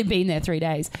from. I've only been there 3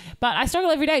 days, but I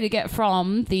struggle every day to get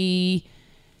from the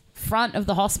front of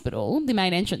the hospital, the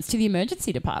main entrance, to the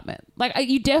emergency department. Like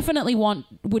you definitely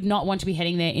would not want to be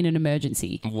heading there in an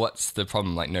emergency. What's the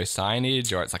problem? Like no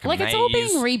signage, or it's like a Like maze? it's all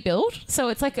being rebuilt, so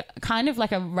it's like kind of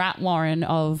like a rat warren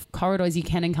of corridors you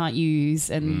can and can't use,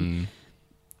 and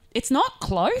it's not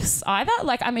close either.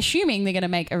 Like I'm assuming they're going to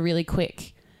make a really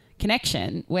quick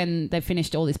connection when they've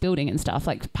finished all this building and stuff.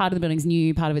 Like part of the building's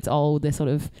new, part of it's old. They're sort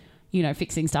of,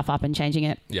 fixing stuff up and changing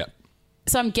it. Yeah.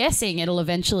 So I'm guessing it'll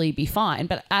eventually be fine.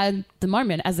 But at the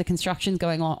moment, as the construction's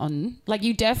going on, like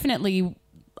you definitely,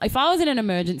 if I was in an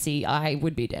emergency, I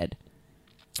would be dead.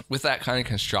 With that kind of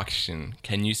construction,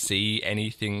 can you see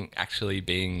anything actually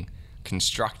being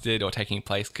constructed or taking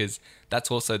place? Because that's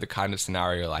also the kind of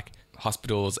scenario like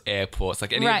hospitals, airports,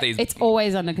 like any of these. It's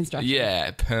always under construction.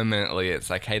 Yeah, permanently. It's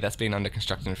like, hey, that's been under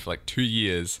construction for like 2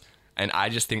 years. And I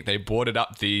just think they boarded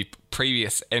up the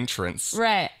previous entrance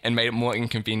and made it more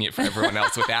inconvenient for everyone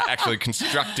else without actually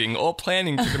constructing or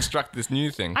planning to construct this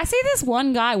new thing. I see this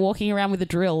one guy walking around with a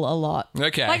drill a lot.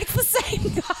 Okay. Like it's the same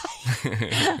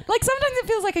guy. Like sometimes it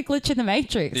feels like a glitch in the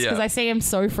Matrix because Yeah. I see him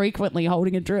so frequently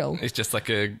holding a drill. It's just like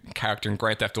a character in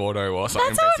Grand Theft Auto or something.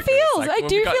 That's how it basically. It's feels. like, I well,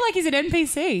 do we got- feel like he's an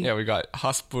NPC. Yeah, we got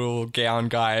hospital gown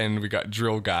guy and we got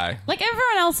drill guy. Like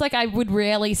everyone else, like I would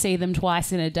rarely see them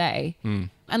twice in a day.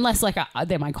 Unless like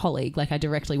they're my colleague, like I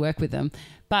directly work with them.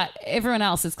 But everyone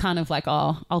else is kind of like,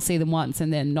 oh, I'll see them once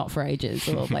and then not for ages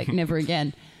or like never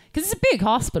again. Because it's a big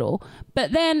hospital.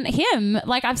 But then him,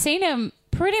 like I've seen him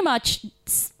pretty much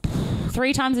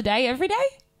 3 times a day, every day.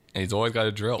 And he's always got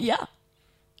a drill. Yeah.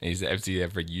 Is he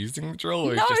ever using the drill?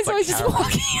 Or No, he's like always just carrying-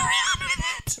 walking around with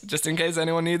it. Just in case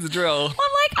anyone needs a drill. I'm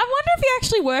like, I wonder if he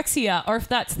actually works here or if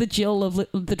that's the drill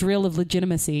of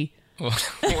legitimacy. What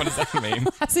does that mean?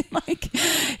 As in, like,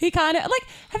 he kind of like.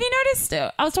 Have you noticed?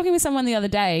 I was talking with someone the other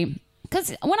day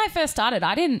because when I first started,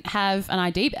 I didn't have an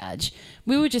ID badge.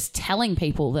 We were just telling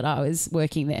people that I was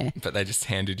working there. But they just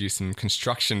handed you some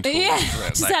construction tools. Yeah, and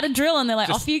it's just like, had a drill, and they're like,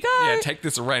 just- "Off you go." Yeah, take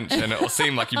this wrench, and it will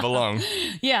seem like you belong.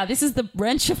 Yeah, this is the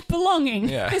wrench of belonging.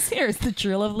 Yeah. This here is the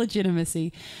drill of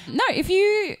legitimacy. No, if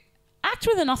you act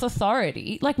with enough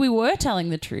authority, like we were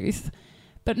telling the truth,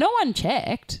 but no one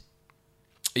checked.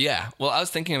 Yeah. Well, I was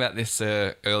thinking about this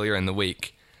earlier in the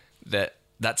week.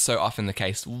 That's so often the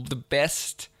case. The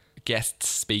best guest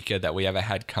speaker that we ever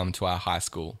had come to our high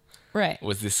school Right.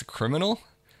 was this criminal.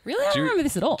 Really? I don't remember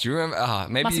this at all. Do you remember?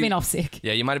 Maybe Must have been off sick.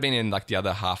 Yeah, you might have been in like the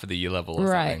other half of the year level or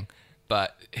Right. something.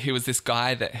 But he was this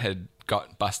guy that had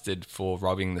got busted for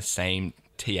robbing the same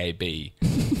TAB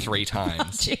 3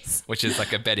 times, Jeez. which is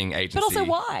like a betting agency. But also,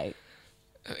 why?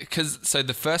 So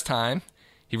the first time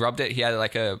he robbed it, he had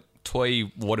like a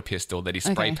toy water pistol that he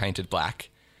spray painted black,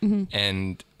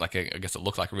 and like I guess it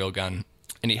looked like a real gun.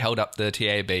 And he held up the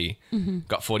TAB,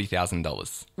 got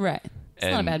 $40,000. Right.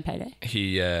 It's not a bad payday.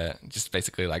 He just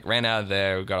basically like ran out of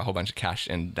there, got a whole bunch of cash,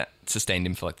 and that sustained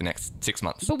him for like the next 6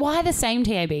 months. But why the same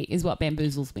TAB is what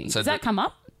bamboozles me. Does that come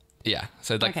up? Yeah.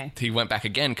 So like he went back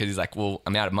again because he's like, well,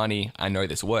 I'm out of money. I know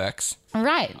this works.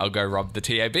 Right. I'll go rob the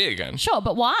TAB again. Sure,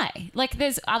 but why? Like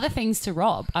there's other things to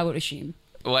rob, I would assume.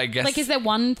 Well, I guess. Like is there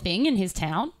one thing in his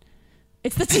town?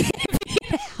 It's the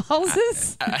TAB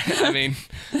houses. I mean,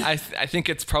 I think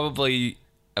it's probably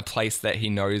a place that he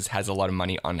knows has a lot of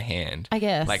money on hand. I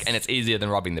guess. Like, and it's easier than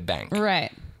robbing the bank.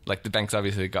 Right. Like the bank's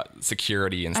obviously got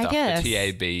security and stuff. I guess. The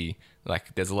TAB,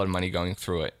 like there's a lot of money going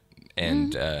through it,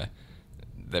 and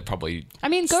they're probably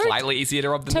go slightly easier to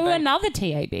rob than the to bank. another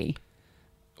TAB.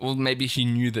 Well, maybe he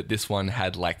knew that this one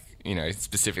had like, you know,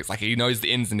 specifics. Like he knows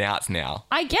the ins and outs now.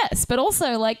 I guess, but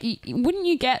also like, wouldn't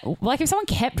you get like if someone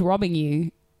kept robbing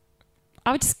you,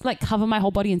 I would just like cover my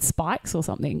whole body in spikes or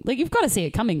something. Like you've got to see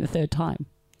it coming the third time.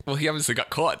 Well, he obviously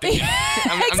got caught, didn't he?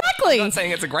 Exactly. I'm not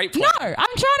saying it's a great point. No, I'm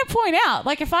trying to point out,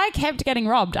 like, if I kept getting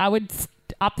robbed, I would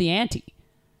up the ante.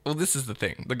 Well, this is the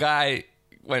thing. The guy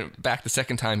went back the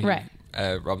second time he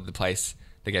robbed the place.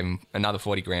 They gave him another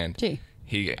 40 grand. Gee.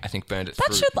 He, I think, burned it That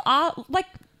through. should, like,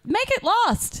 make it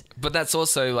last. But that's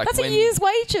also, like... That's a year's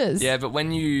wages. Yeah, but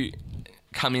when you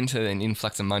come into an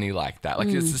influx of money like that, like,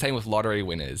 it's the same with lottery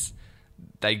winners.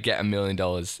 They get $1 million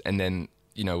and then...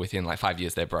 You know, within like 5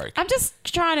 years, they're broke. I'm just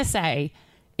trying to say,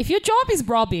 if your job is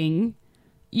robbing,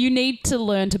 you need to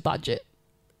learn to budget.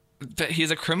 But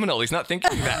he's a criminal. He's not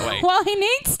thinking that way. Well, he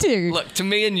needs to. Look, to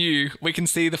me and you, we can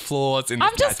see the flaws in this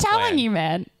I'm just guy's telling plan. you,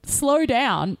 man. Slow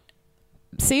down.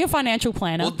 See a financial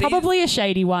planner, Well, probably a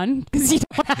shady one, because you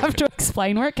don't have to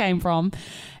explain where it came from,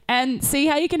 and see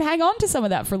how you can hang on to some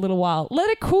of that for a little while. Let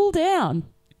it cool down.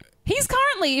 He's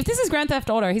currently, if this is Grand Theft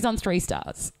Auto, he's on 3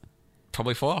 stars.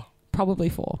 Probably 4. Probably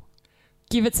 4.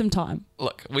 Give it some time.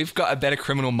 Look, we've got a better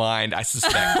criminal mind, I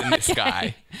suspect, than this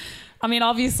guy. I mean,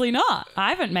 obviously not. I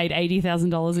haven't made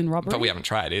 $80,000 in robbery. But we haven't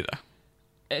tried either.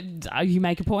 You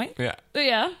make a point? Yeah.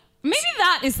 Yeah. Maybe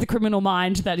that is the criminal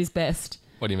mind that is best.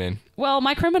 What do you mean? Well,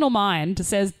 my criminal mind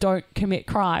says don't commit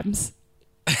crimes.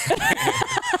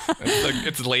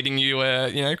 It's leading you,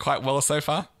 quite well so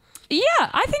far. Yeah,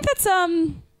 I think that's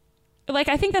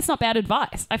I think that's not bad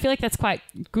advice. I feel like that's quite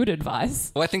good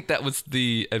advice. Well, I think that was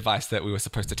the advice that we were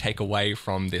supposed to take away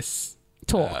from this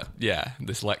Talk.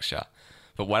 This lecture.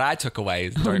 But what I took away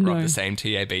is don't rob the same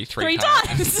TAB 3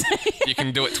 times. You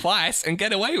can do it twice and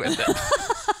get away with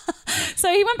it. So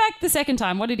he went back the second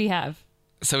time. What did he have?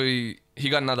 So he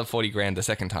got another 40 grand the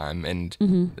second time, and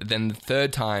then the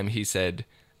third time he said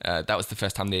that was the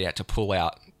first time that he had to pull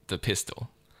out the pistol.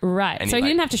 Right. And so he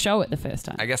didn't have to show it the first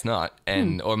time. I guess not,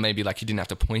 or maybe like he didn't have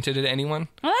to point it at anyone.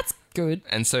 Oh, that's good.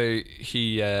 And so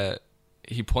he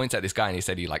points at this guy and he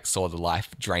said he like saw the life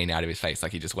drain out of his face,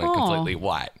 like he just went completely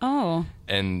white. Oh.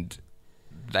 And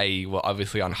they were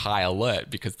obviously on high alert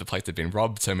because the place had been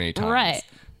robbed so many times. Right.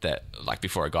 That like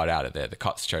before it got out of there, the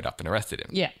cops showed up and arrested him.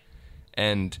 Yeah.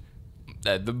 And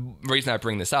the reason I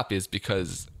bring this up is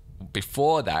because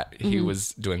before that, he was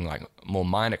doing like more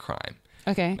minor crime.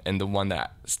 Okay. And the one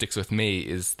that sticks with me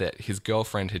is that his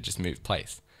girlfriend had just moved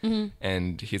place.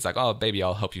 And he's like, oh, baby,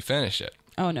 I'll help you furnish it.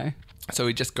 Oh, no. So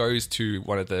he just goes to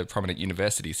one of the prominent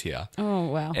universities here. Oh,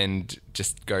 wow. And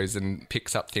just goes and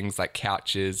picks up things like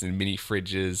couches and mini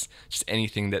fridges, just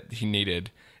anything that he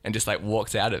needed, and just like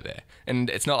walks out of there. And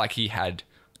it's not like he had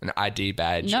an ID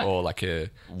badge or like a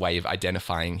way of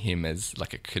identifying him as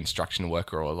like a construction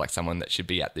worker or like someone that should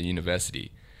be at the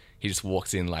university. He just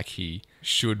walks in like he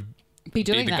should be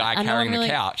doing the that. guy And carrying no one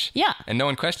the couch. Yeah. And no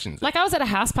one questions it. Like I was at a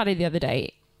house party the other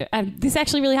day, and this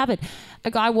actually really happened.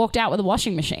 A guy walked out with a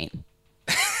washing machine.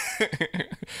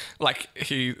 Like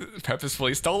he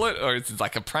purposefully stole it, or is it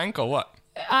like a prank or what?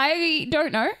 I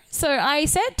don't know. So I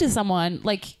said to someone,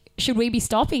 like, should we be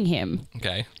stopping him?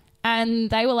 Okay. And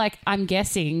they were like, I'm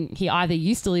guessing he either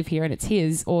used to live here and it's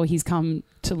his, or he's come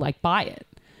to like buy it.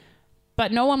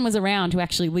 But no one was around who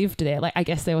actually lived there. Like, I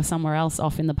guess they were somewhere else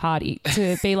off in the party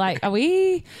to be like, are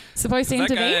we supposed to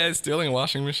intervene? That guy stealing a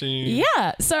washing machine.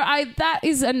 Yeah. So that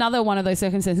is another one of those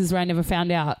circumstances where I never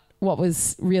found out what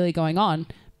was really going on.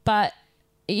 But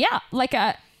yeah, like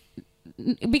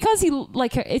because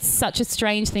it's such a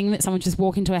strange thing that someone just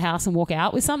walk into a house and walk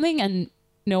out with something and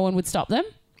no one would stop them.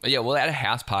 Yeah, well, at a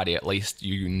house party, at least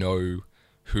you know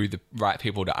who the right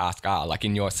people to ask are. Like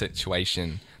in your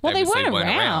situation, Well, they obviously weren't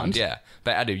around. Yeah,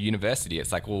 but at a university,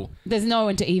 it's like, well, There's no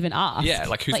one to even ask. Yeah,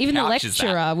 like whose even the couch is that?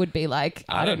 lecturer would be like,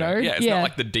 I don't know. Yeah, it's not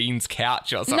like the dean's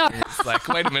couch or something. No. It's like,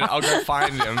 wait a minute, I'll go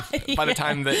find him. By the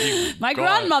time that you My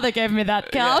grandmother gave me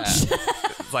that couch. Yeah.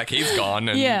 It's like he's gone,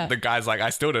 and Yeah. the guy's like, I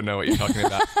still don't know what you're talking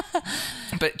about.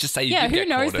 But just say you Yeah, did who get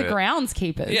knows called the a-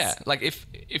 groundskeepers? Yeah, like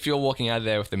if you're walking out of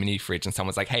there with the mini fridge and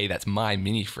someone's like, hey, that's my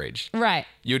mini fridge. Right.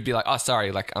 You would be like, oh,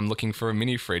 sorry, like I'm looking for a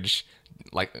mini fridge.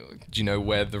 Like, do you know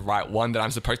where the right one that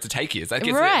I'm supposed to take is? Like,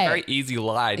 it's Right. a very easy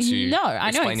lie to No,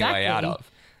 I know explain your way out exactly.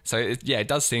 of. So, it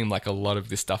does seem like a lot of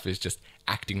this stuff is just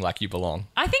acting like you belong.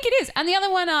 I think it is. And the other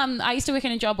one, I used to work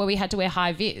in a job where we had to wear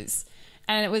high vis,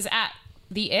 and it was at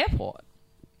the airport.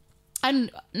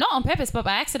 And not on purpose, but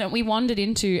by accident, we wandered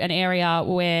into an area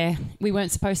where we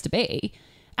weren't supposed to be,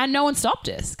 and no one stopped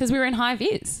us because we were in high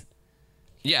vis.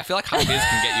 Yeah, I feel like high vis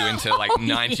can get you into like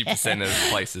 90% of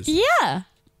places. Yeah.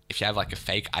 If you have like a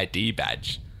fake ID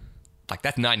badge, like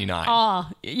that's 99. Oh,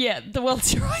 yeah. The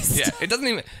world's your oyster. Yeah, it doesn't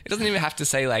even have to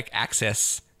say like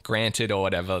access granted or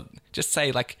whatever. Just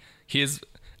say like, here's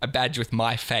a badge with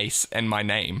my face and my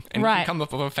name, and you Right. can come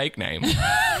up with a fake name,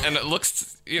 and it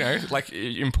looks, like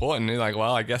important. You're like,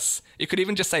 well, I guess you could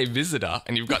even just say visitor,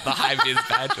 and you've got the high vis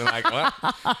badge, and like,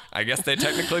 well, I guess they're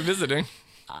technically visiting.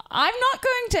 I'm not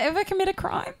going to ever commit a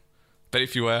crime. But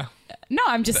if you were, No,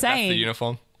 I'm just that's saying. the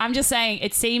uniform. I'm just saying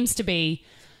it seems to be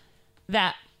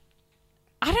that,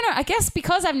 I don't know, I guess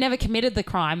because I've never committed the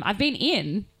crime, I've been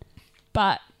in,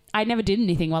 but I never did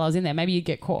anything while I was in there. Maybe you'd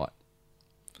get caught.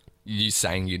 You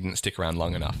saying you didn't stick around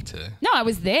long enough to. No, I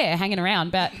was there hanging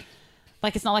around, but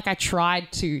like it's not like I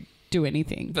tried to do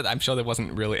anything. But I'm sure there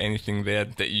wasn't really anything there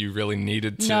that you really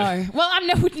needed to. No. Well,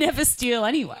 I would never steal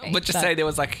anyway. But just say there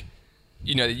was like,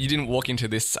 you didn't walk into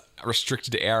this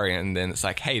restricted area and then it's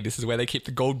like, hey, this is where they keep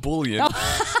the gold bullion.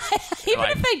 Even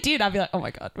like- if they did, I'd be like, oh my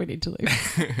God, we need to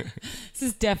leave. This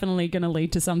is definitely going to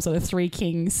lead to some sort of Three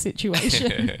Kings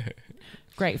situation.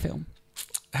 Great film.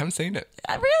 I haven't seen it.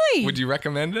 Really? Would you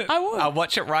recommend it? I would. I'll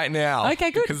watch it right now.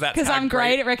 Okay, good. Because Because I'm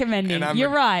great at recommending. and You're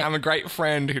right. I'm a great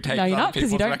friend who takes No, you're other not,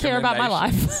 because you people's don't care about my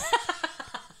recommendations. life.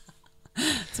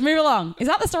 Let's move along. Is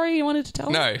that the story you wanted to tell?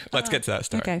 No, let's get to that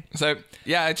story. Okay. So,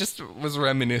 yeah, I just was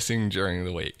reminiscing during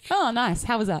the week. Oh, nice.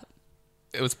 How was that?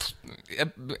 It was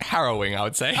harrowing, I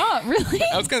would say. Oh, really?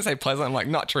 I was going to say pleasant. I'm like,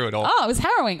 not true at all. Oh, it was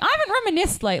harrowing. I haven't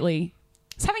reminisced lately.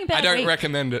 I was having a bad I don't week.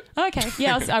 recommend it. Okay.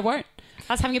 Yeah, I won't.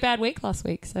 I was having a bad week last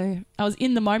week, so I was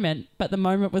in the moment, but the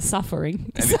moment was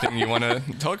suffering. Anything you want to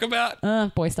talk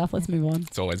about? Boy stuff. Let's move on.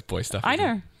 It's always boy stuff. I isn't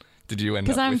know. it? Did you end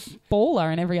Because up I'm with...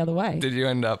 baller in every other way. Did you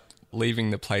end up leaving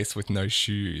the place with no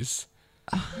shoes?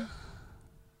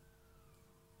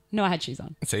 No, I had shoes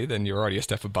on. See, then you're already a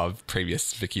step above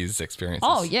previous Vicky's experiences.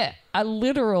 Oh, yeah. A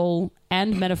literal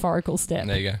and metaphorical step.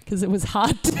 There you go. Because it was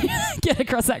hard to get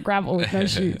across that gravel with no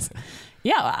shoes.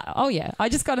 Yeah. Oh, yeah. I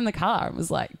just got in the car and was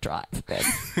like, drive, Ben.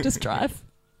 Just drive.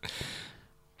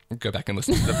 Go back and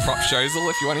listen to the prop showsel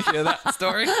if you want to hear that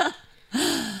story.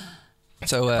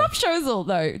 So, Prop Showsel,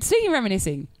 though, speaking of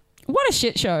reminiscing, what a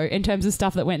shit show in terms of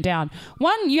stuff that went down.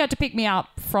 One, you had to pick me up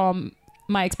from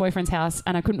my ex-boyfriend's house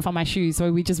and I couldn't find my shoes,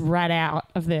 so we just ran out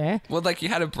of there. well, like you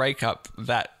had a breakup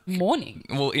that, Morning.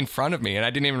 well, in front of me and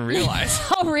I didn't even realize.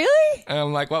 Oh, really? And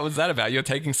I'm like, what was that about? You're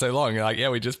taking so long. You're like, yeah,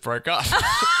 we just broke up.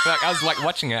 Like, I was like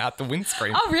watching it out the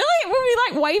windscreen. Oh, really? Were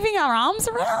we like waving our arms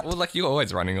around? Well, like you're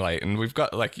always running late and we've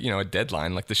got like, a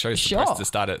deadline. Like the show's Sure. supposed to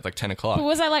start at like 10 o'clock. But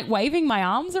was I like waving my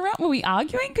arms around? Were we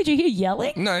arguing? Could you hear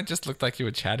yelling? No, it just looked like you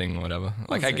were chatting or whatever.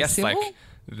 Like, Was I it guess civil?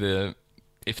 like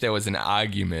if there was an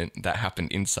argument that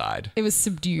happened inside, It was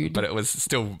subdued. but it was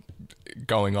still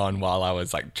going on while I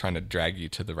was like trying to drag you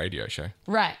to the radio show.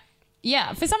 Right.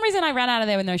 Yeah. For some reason, I ran out of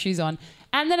there with no shoes on.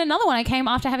 And then another one, I came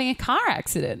after having a car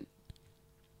accident.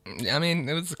 I mean,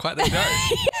 it was quite the show.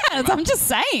 Yes, I'm just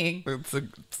saying. It's a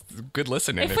good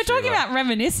listening. If we're talking about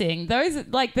reminiscing,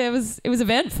 it was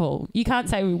eventful. You can't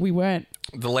say we weren't.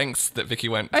 the lengths that Vicky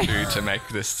went to make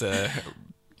this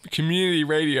community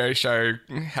radio show,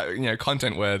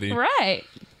 content worthy. Right.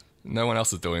 No one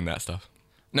else is doing that stuff.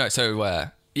 No, so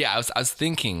I was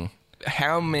thinking,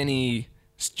 how many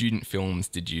student films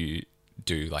did you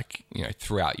do, like,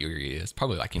 throughout your years?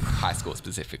 Probably like in high school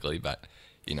specifically, but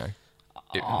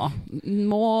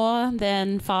More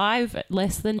than 5,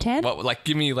 less than 10. Well, like,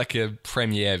 give me like a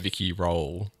premiere Vicky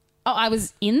role. Oh, I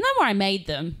was in them or I made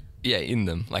them? Yeah, in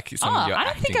them, like some of your I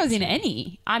don't think I was in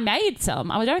any. I made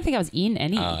some. I don't think I was in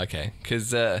any. Oh, okay.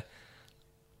 Because I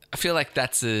feel like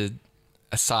that's a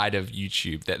side of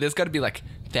YouTube that there's got to be like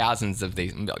thousands of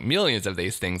these, like millions of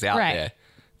these things out Right. there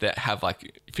that have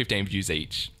like 15 views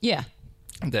each. Yeah.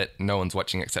 that no one's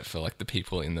watching except for like the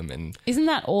people in them. And Isn't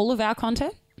that all of our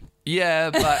content? yeah,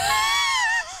 but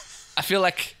I feel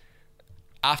like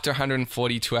after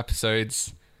 142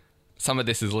 episodes, some of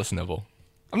this is listenable.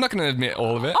 I'm not going to admit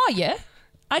all of it. Oh, yeah.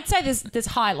 I'd say there's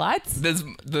highlights. There's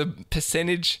the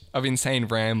percentage of insane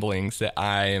ramblings that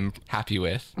I am happy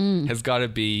with has got to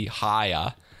be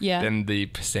higher than the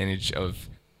percentage of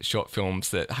short films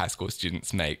that high school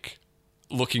students make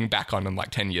looking back on them like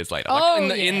 10 years later.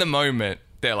 Like in the moment,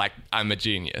 they're like, I'm a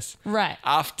genius. Right.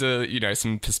 After,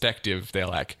 some perspective, they're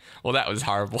like, well, that was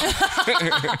horrible. I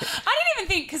didn't even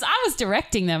think, because I was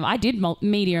directing them. I did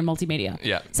media and multimedia.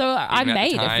 Yeah. So I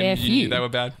made a fair you few. knew they were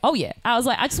bad? Oh, yeah. I was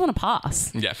like, I just want to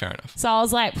pass. Yeah, fair enough. So I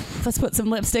was like, let's put some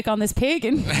lipstick on this pig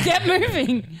and get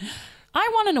moving.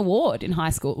 I won an award in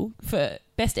high school for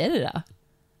Best Editor.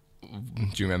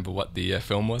 Do you remember what the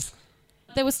film was?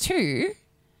 There was 2.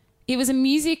 It was a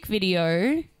music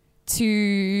video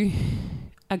to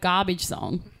a garbage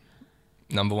song.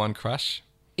 Number One Crush?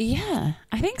 Yeah,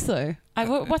 I think so.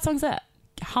 What song's that?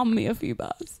 Hum me a few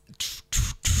bars.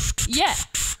 Yeah.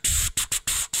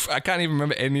 I can't even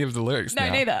remember any of the lyrics No,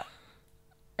 now. neither.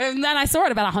 And then I saw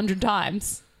it about 100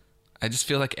 times. I just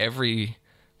feel like every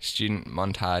student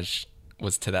montage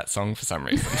was to that song for some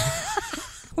reason.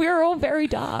 We were all very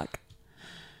dark.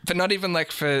 But not even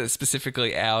like for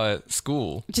specifically our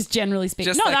school. Just generally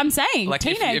speaking. Just No, like- I'm saying like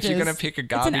teenagers. if you're going to pick a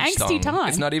garbage it's an angsty song, time.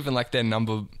 it's not even like their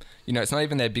number, it's not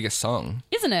even their biggest song.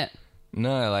 Isn't it?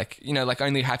 No, like, like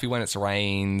Only Happy When It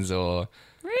Rains or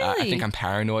Really? I Think I'm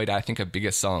Paranoid, I think are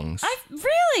bigger songs.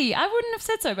 Really? I wouldn't have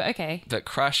said so, but okay. But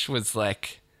Crush was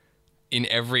like in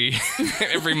every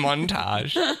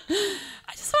montage.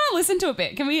 I just want to listen to a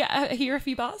bit. Can we hear a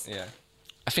few bars? Yeah.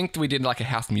 I think we did like a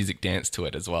house music dance to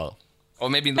it as well. Or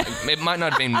maybe it might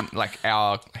not have been like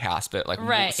our house, but like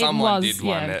Right, someone it was, did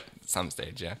one yeah. at some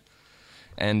stage, yeah.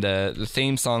 And the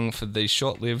theme song for the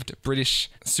short-lived British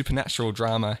supernatural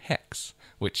drama Hex,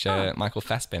 which Michael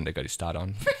Fassbender got his start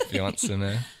on. If you want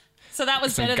some So that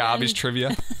was better garbage than...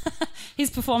 trivia.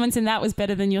 His performance in that was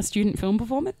better than your student film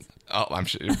performance? Oh, I'm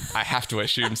sure. I have to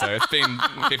assume so. It's been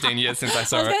 15 years since I I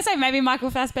saw was going it. to say, maybe Michael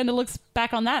Fassbender looks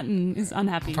back on that and is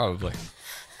unhappy. Probably.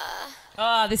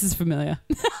 Oh, this is familiar.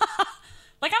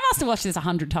 Like, I must have watched this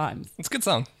 100 times. It's a good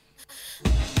song.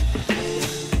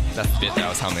 That's the bit that I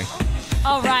was humming.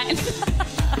 Oh, right.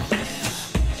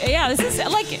 Yeah, this is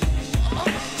like,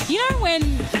 when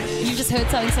you've just heard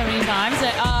something so many times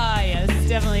that, yeah, this is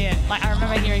definitely it. Like, I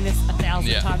remember hearing this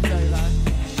 1,000 times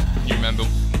over. You remember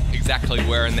exactly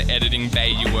where in the editing bay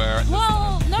you were?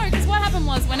 Well, no, because what happened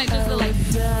was when it does the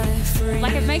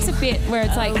like it makes a bit where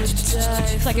it's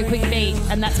like a quick beat,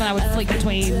 and that's when I would flick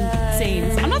between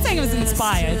scenes. I'm not saying it was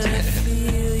inspired.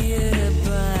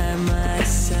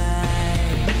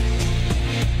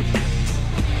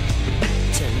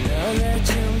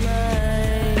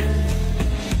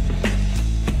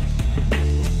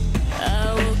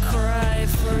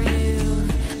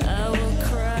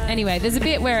 Anyway, there's a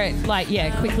bit where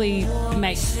it quickly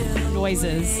makes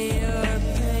noises.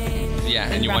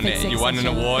 Yeah, and you won an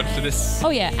award for this? Oh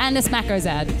yeah, and a Smackos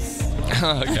ad.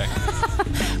 Oh, okay.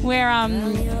 Where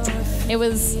it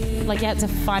was like you had to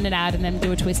find an ad and then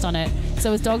do a twist on it. So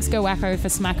it was Dogs Go Wacko for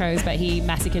Smackos, but he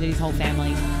massacred his whole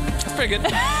family. That's pretty good.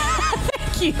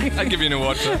 Thank you. I'd give you an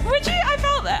award for it. Would you? I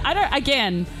felt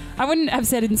that. I wouldn't have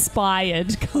said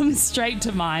inspired. Comes straight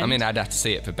to mind. I mean, I'd have to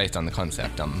see it, but based on the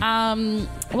concept,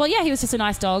 well, yeah, he was just a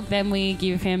nice dog. Then we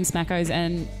give him Smackos,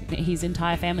 and his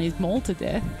entire family is mauled to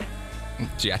death.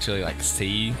 do you actually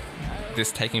see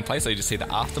this taking place, or you just see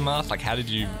the aftermath? Like, how did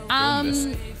you film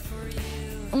this?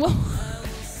 Well,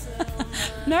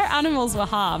 no animals were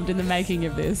harmed in the making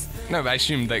of this. No, but I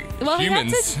assume that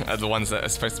humans are the ones that are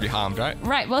supposed to be harmed, right?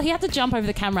 Right. Well, he had to jump over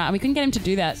the camera, and we couldn't get him to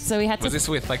do that. So we had to. Was this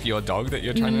with your dog that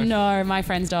you're trying to? No, my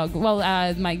friend's dog. Well,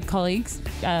 my colleague's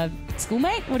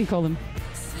schoolmate. What do you call them?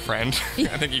 Friend.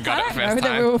 I think you got it first I don't know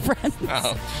time. that we were friends.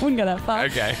 Oh. Wouldn't go that far.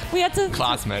 Okay. We had to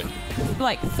Classmate.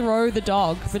 throw the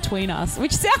dog between us,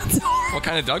 which sounds horrible. What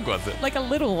kind of dog was it? Like a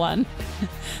little one.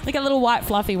 Like a little white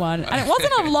fluffy one. And it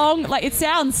wasn't a long, it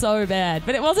sounds so bad,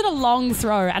 but it wasn't a long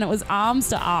throw, and it was arms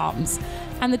to arms.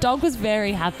 And the dog was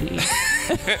very happy.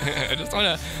 I just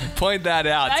want to point that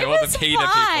out to all the PETA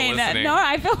people listening. No,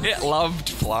 I felt it loved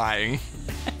flying.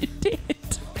 it did.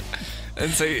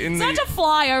 And so It's had to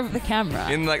fly over the camera.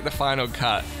 in the final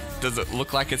cut, does it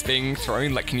look like it's being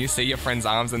thrown? Like, can you see your friend's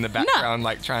arms in the background,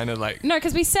 trying to No,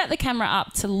 because we set the camera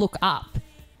up to look up.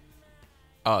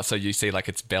 Oh, so you see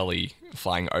its belly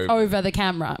flying over the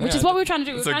camera, which is what we were trying to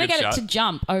do. We were trying to get it to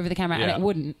jump over the camera, and it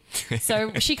wouldn't.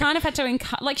 So she kind of had to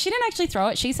she didn't actually throw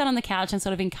it. She sat on the couch and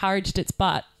sort of encouraged its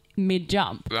butt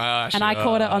mid-jump. And Sure. I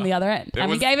caught it on the other end. And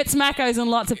we was- gave it smackos and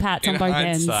lots of pats on In both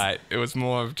ends. hindsight, it was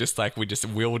more of just like we just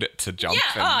willed it to jump.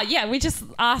 Yeah, we just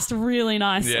asked really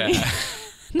nicely. Yeah.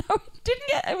 No, we didn't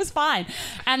get it. Was fine.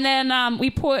 And then we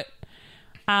put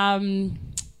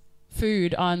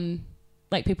food on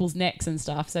like people's necks and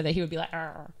stuff so that he would be like,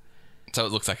 "Arr." So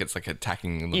it looks like it's like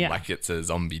attacking them Yeah. like it's a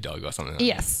zombie dog or something. Like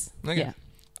Yes. that. Okay. Yeah.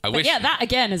 I But wish. yeah, that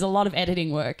again is a lot of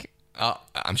editing work. Oh,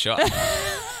 I'm sure.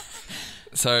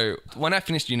 So when I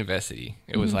finished university,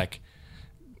 it was like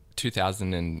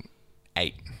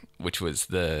 2008, which was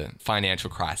the financial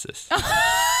crisis.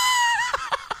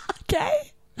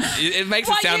 Okay. It makes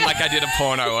What, it sound you- like I did a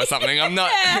porno or something. I'm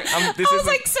not. Yeah. This I was isn't-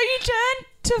 like, so you turned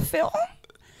to film?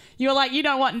 You were like, you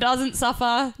know what doesn't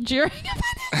suffer during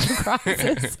a financial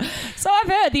crisis. So I've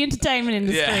heard the entertainment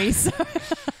industry. Yeah. So,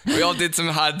 we all did some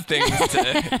hard things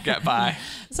to get by.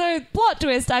 so plot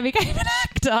twist, I became an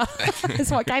actor. Is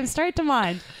what came straight to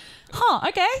mind. Huh,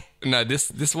 okay. No,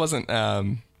 this wasn't.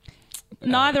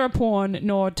 Neither a porn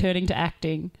nor turning to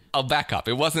acting. I'll back up.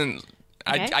 It wasn't.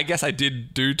 Okay. I guess I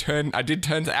did turn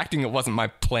to acting. It wasn't my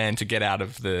plan to get out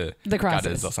of the crisis.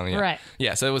 gutters or something. Yeah. Right.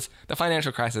 Yeah. So it was the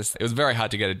financial crisis. It was very hard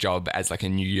to get a job as like a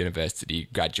new university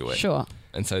graduate. Sure.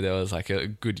 And so there was like a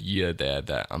good year there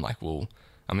that I'm like, well,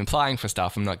 I'm applying for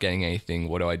stuff. I'm not getting anything.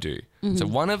 What do I do? Mm-hmm. So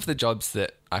one of the jobs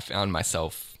that I found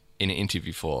myself in an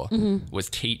interview for was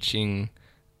teaching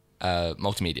a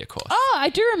multimedia course. Oh, I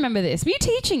do remember this. Were you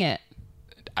teaching it?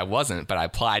 I wasn't, but I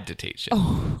applied to teach it.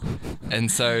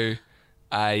 And so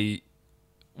I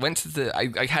went to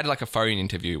I had like a phone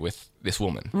interview with this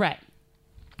woman. Right.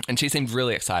 And she seemed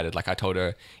really excited. Like I told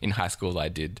her in high school I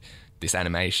did this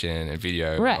animation and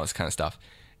video and Right. all this kind of stuff.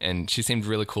 And she seemed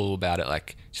really cool about it.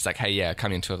 Like she's like, hey, yeah,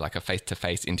 come into like a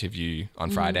face-to-face interview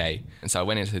on Friday. And so I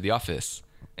went into the office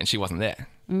and she wasn't there.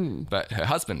 But her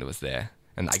husband was there.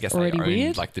 And I guess Already they owned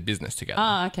weird? like the business together.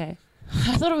 Oh, okay.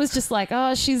 I thought it was just like,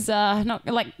 oh, she's not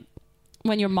like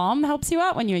when your mom helps you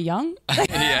out when you're young.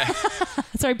 Yeah.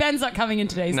 Sorry, Ben's not coming in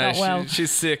today. He's not well.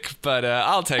 She's sick, but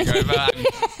I'll take over.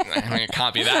 I mean, it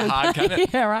can't be that hard, can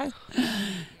it? Yeah, right.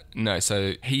 No,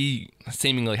 so he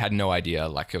seemingly had no idea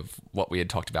like of what we had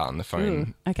talked about on the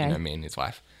phone. Ooh, okay. You know, me and his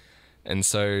wife. And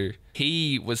so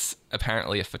he was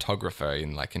apparently a photographer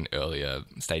in like an earlier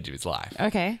stage of his life.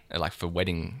 Okay. Like for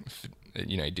wedding,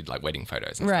 he did like wedding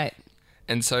photos and Right. stuff.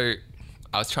 And so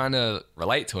I was trying to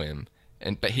relate to him,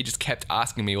 but he just kept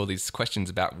asking me all these questions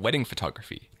about wedding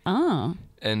photography. Oh.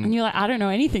 And And you're like, I don't know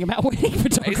anything about wedding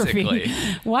photography. Basically.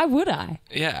 Why would I?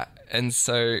 yeah. And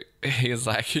so he was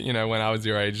like, when I was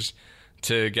your age,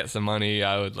 to get some money,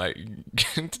 I would like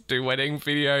do wedding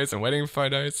videos and wedding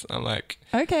photos. I'm like,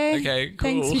 Okay. cool.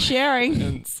 Thanks for sharing.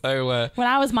 And so, When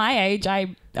I was my age,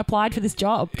 I applied for this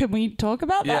job. Can we talk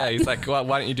about yeah, that? he's like, well,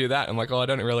 why don't you do that? I'm like, I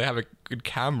don't really have a good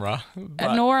camera.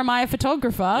 But Nor am I a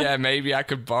photographer. yeah, maybe I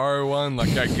could borrow one.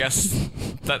 Like, I guess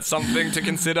that's something to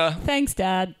consider. Thanks,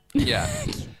 Dad. Yeah.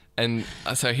 And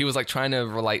so he was like trying to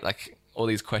relate like all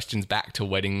these questions back to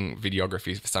wedding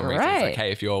videography for some reason. It's Right. like,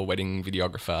 hey, if you're a wedding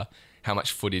videographer, how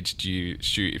much footage do you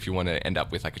shoot if you want to end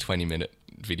up with like a 20-minute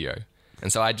video?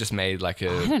 And so I just made like I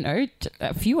don't know,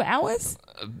 a few hours?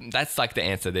 that's like the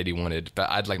answer that he wanted. But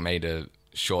I'd like made a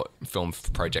short film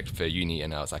project for uni,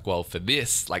 and I was like, well, for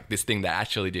this, like this thing that I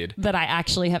actually did. That I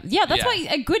actually have. Yeah, that's Yeah. why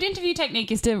a good interview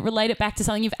technique is to relate it back to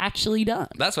something you've actually done.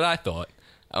 That's what I thought.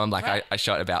 Like Right. I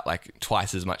shot about like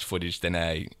twice as much footage than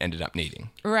I ended up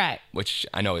needing. Right. Which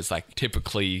I know is like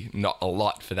typically not a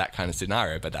lot for that kind of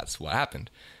scenario, but that's what happened.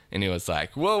 And he was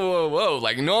like, whoa,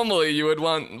 like normally you would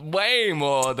want way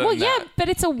more than Well, that. yeah, but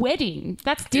it's a wedding.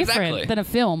 That's different Exactly. than a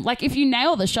film. Like if you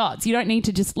nail the shots, you don't need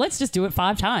to let's just do it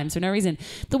 5 times for no reason.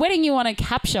 The wedding, you want to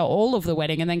capture all of the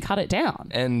wedding and then cut it down.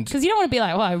 And Because you don't want to be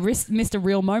like, oh, I missed a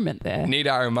real moment there. need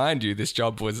I remind you, this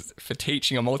job was for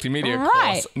teaching a multimedia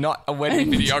Right. course, not a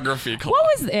wedding videography class. What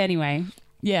was, anyway,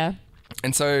 yeah.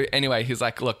 And so anyway, he's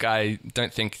like, look, I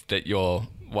don't think that you're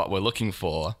what we're looking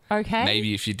for. Okay.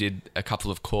 Maybe if you did a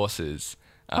couple of courses,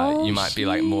 Oh, you might be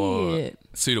like more shit.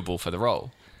 suitable for the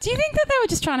role. Do you think that they were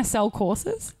just trying to sell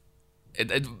courses?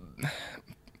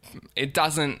 It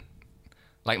doesn't,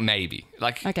 like maybe.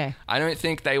 Like, Okay. I don't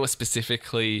think they were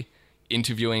specifically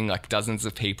interviewing like dozens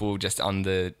of people just on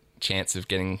the chance of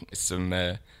getting some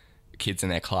kids in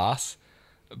their class,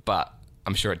 but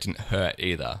I'm sure it didn't hurt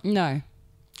either. No.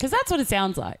 Because that's what it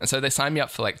sounds like. And so they signed me up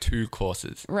for like 2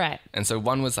 courses. Right. And so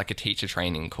one was like a teacher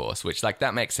training course, which like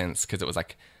that makes sense because it was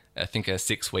like, I think a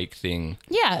 6-week thing.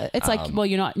 Yeah, it's like, well,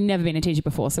 you're never been a teacher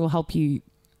before, so we'll help you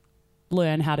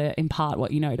learn how to impart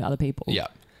what you know to other people. Yeah.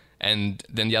 And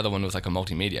then the other one was like a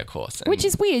multimedia course. Which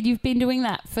is weird. You've been doing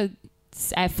that for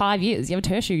 5 years. You have a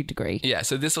tertiary degree. Yeah,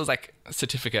 so this was like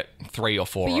certificate 3 or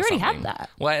 4 But or you already something. had that.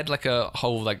 Well, I had like a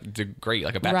whole like degree,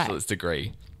 like a bachelor's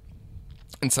degree.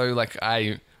 And so like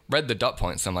I read the dot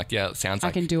points. I'm like, yeah, it sounds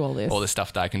like I can do all this. All the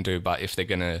stuff that I can do. But if they're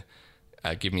going to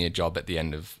give me a job at the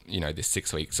end of, this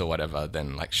 6 weeks or whatever,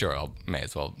 then like, sure, I may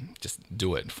as well just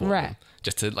do it for them.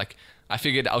 Just to like, I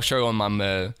figured I'll show them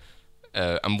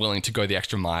I'm willing to go the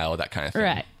extra mile, that kind of thing.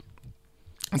 Right.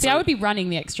 See, I would be running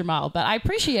the extra mile, but I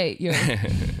appreciate you.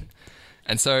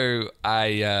 And so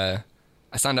I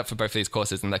signed up for both of these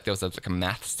courses, and like there was like a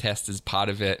maths test as part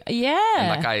of it. Yeah. And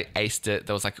like I aced it.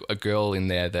 There was like a girl in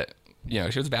there that, she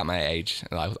was about my age.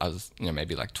 And I was,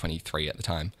 maybe like 23 at the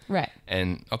time. Right.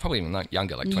 And or probably even like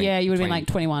younger, like 20. Yeah, you would have been like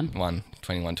 21.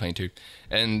 21, 22.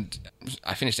 And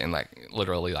I finished it in like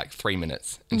literally like 3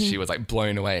 minutes. And she was like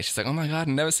blown away. She's like, oh my God, I've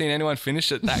never seen anyone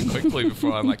finish it that quickly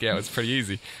before. I'm like, yeah, it was pretty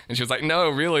easy. And she was like, no,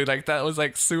 really? Like that was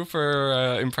like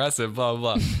super impressive, blah,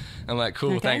 blah, blah. I'm like,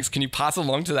 cool, thanks. Can you pass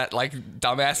along to that like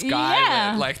dumbass guy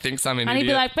that like thinks I'm an idiot? And he'd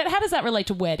be like, but how does that relate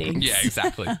to weddings? Yeah,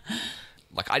 exactly.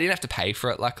 Like I didn't have to pay for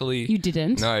it, luckily. You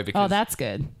didn't? No, because... Oh, that's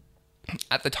good.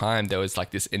 At the time, there was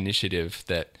like this initiative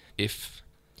that if...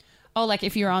 Oh, like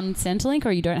if you're on Centrelink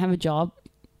or you don't have a job?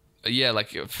 Yeah,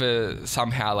 like for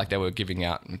somehow like they were giving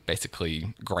out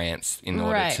basically grants in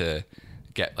order to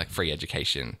get like free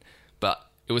education. But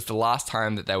it was the last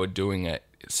time that they were doing it.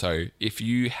 So if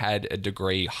you had a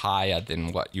degree higher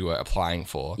than what you were applying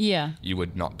for, you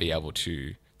would not be able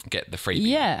to get the freebie.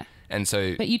 Yeah. And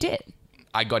so... But you did.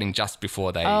 I got in just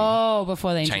before they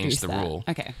changed the that. rule.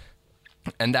 Okay.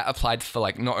 And that applied for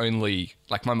like not only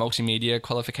like my multimedia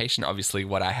qualification, obviously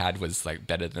what I had was like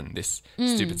better than this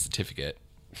stupid certificate.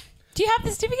 Do you have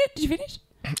the certificate? Did you finish?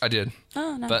 I did.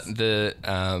 Oh, nice. But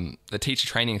the teacher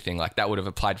training thing, like that would have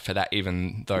applied for that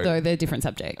even though they're different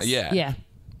subjects. Yeah. Yeah.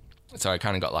 So I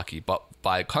kind of got lucky. But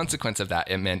by consequence of that,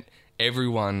 it meant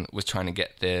everyone was trying to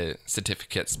get their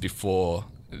certificates before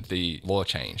the law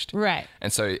changed. Right.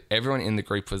 And so everyone in the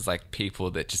group was like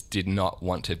people that just did not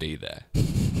want to be there.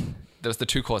 There was the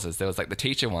 2 courses. There was like the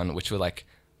teacher one, which were like,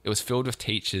 it was filled with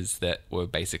teachers that were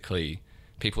basically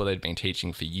people that had been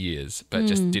teaching for years, but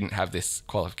just didn't have this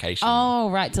qualification. Oh,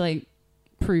 right. To like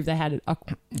prove they had it.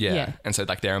 Yeah. And so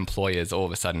like their employers all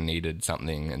of a sudden needed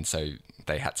something. And so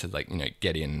they had to like,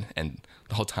 get in, and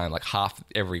the whole time, like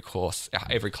every class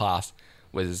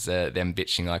was them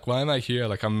bitching like, why am I here?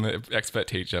 Like I'm an expert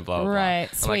teacher, blah, blah, Right.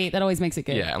 blah. Sweet. Like, that always makes it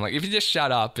good. Yeah. I'm like, if you just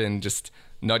shut up and just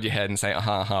nod your head and say,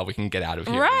 we can get out of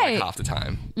here Right. like half the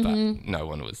time. But no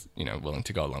one was, willing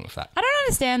to go along with that. I don't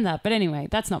understand that. But anyway,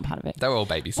 that's not part of it. They were all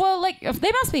babies. Well, like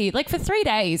they must be. Like for 3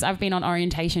 days, I've been on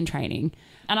orientation training.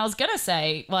 And I was going to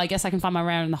say, well, I guess I can find my way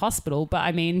around in the hospital. But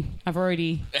I mean, I've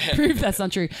already proved that's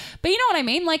not true. But you know what I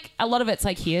mean? Like a lot of it's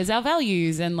like, here's our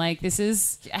values. And like, this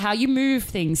is how you move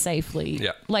things safely.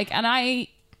 Yeah. Like, and I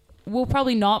will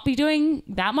probably not be doing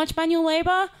that much manual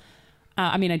labor.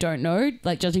 I mean, I don't know.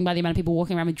 Like judging by the amount of people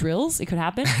walking around with drills, it could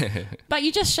happen. But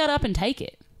you just shut up and take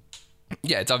it.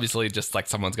 Yeah, it's obviously just like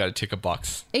someone's got to tick a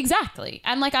box. Exactly.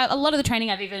 And like a lot of the training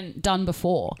I've even done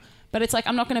before. But it's like,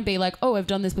 I'm not going to be like, oh, I've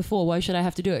done this before. Why should I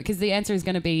have to do it? Because the answer is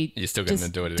going to be... You're still going to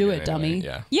do it Do again it, dummy. anyway.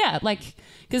 Yeah. Yeah, like...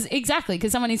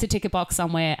 Because someone needs to tick a box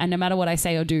somewhere, and no matter what I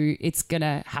say or do, it's going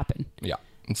to happen. Yeah.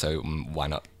 And so why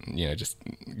not, just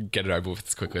get it over with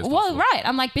as quickly as Well, possible. right.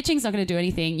 I'm like, bitching's not going to do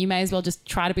anything. You may as well just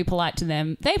try to be polite to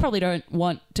them. They probably don't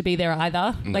want to be there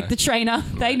either. No. Like the trainer,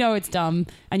 they know it's dumb,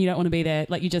 and you don't want to be there.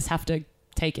 Like, you just have to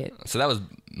take it. So that was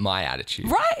my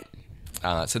attitude. Right.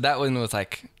 So that one was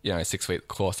like, a 6-week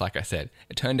course, like I said.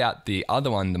 It turned out the other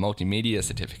one, the multimedia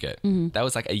certificate, that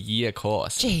was like a year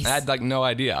course. Jeez. I had like no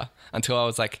idea until I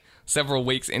was like several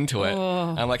weeks into it.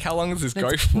 Oh. I'm like, how long does this go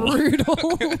That's for? brutal.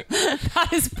 That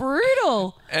is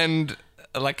brutal. And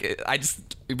like,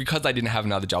 because I didn't have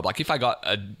another job, like if I got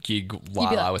a gig while You'd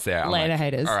be like, I was there, I'm later, like,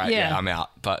 haters. all right, Yeah. yeah, I'm out.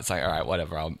 But it's like, all right,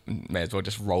 whatever. I may as well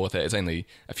just roll with it. It's only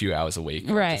a few hours a week.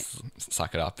 I'll Right. just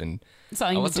suck it up and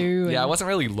Something to wasn't- do. Yeah, I and- wasn't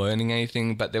really learning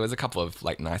anything, but there was a couple of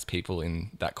like nice people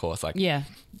in that course. Like, Yeah.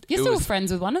 You're It still was-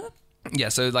 friends with one of them? yeah.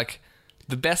 So like,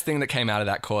 the best thing that came out of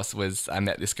that course was I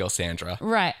met this girl Sandra,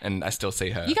 Right. and I still see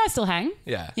her. You guys still hang?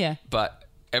 Yeah. Yeah. But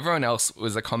everyone else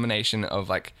was a combination of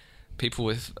like people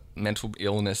with mental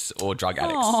illness or drug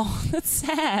addicts. Oh, that's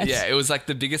sad. Yeah, it was like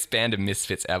the biggest band of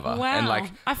misfits ever. Wow. And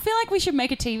like I feel like we should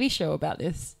make a TV show about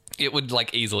this. it would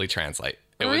like easily translate.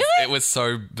 Really? It was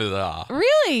so bizarre.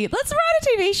 Really? Let's write a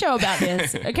TV show about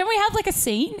this. Can we have like a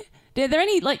scene? Are there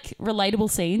any like relatable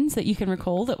scenes that you can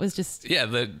recall that was just... Yeah,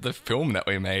 the film that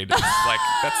we made is like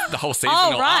that's the whole seasonal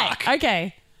Oh, right. arc.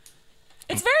 Okay.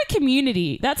 It's very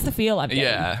community. That's the feel I'm getting.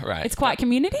 Yeah, right. It's quite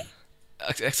community?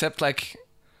 Except like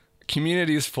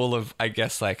community is full of, I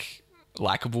guess, like,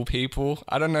 likable people.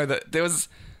 I don't know that there was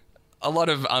a lot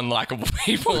of unlikable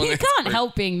people. Well, in you this can't group.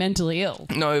 help being mentally ill.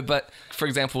 No, but for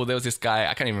example, there was this guy,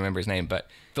 I can't even remember his name, but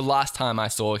the last time I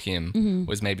saw him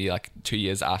was maybe like 2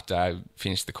 years after I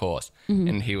finished the course,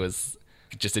 and he was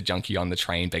just a junkie on the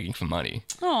train begging for money.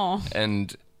 Oh,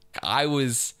 And I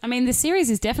was, I mean, the series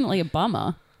is definitely a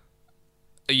bummer.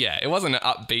 yeah, it wasn't an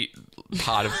upbeat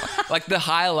part of, like the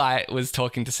highlight was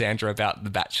talking to Sandra about The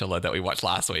Bachelor that we watched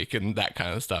last week and that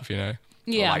kind of stuff, you know?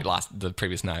 Yeah. Or like the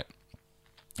previous night.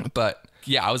 But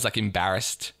yeah, I was like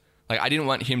embarrassed. Like I didn't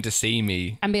want him to see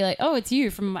me. And be like, oh, it's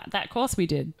you from that course we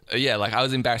did. Yeah, like I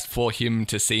was embarrassed for him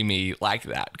to see me like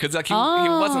that. Because like he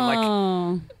wasn't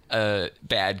like a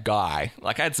bad guy.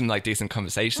 Like I had some like decent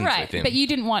conversations Right, with him. but you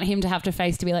didn't want him to have to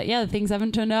face to be like, yeah, things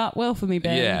haven't turned out well for me,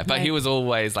 Ben. Yeah, but Like, he was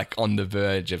always like on the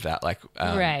verge of that. Like,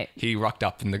 Right. He rocked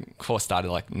up and the course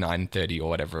started like 9:30 or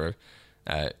whatever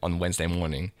on Wednesday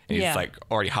morning. And he's Yeah. like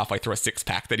already halfway through a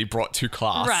 6-pack that he brought to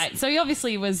class. Right, so he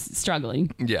obviously was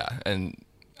struggling. Yeah, and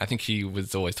I think he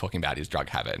was always talking about his drug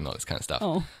habit and all this kind of stuff.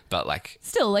 Oh. But like,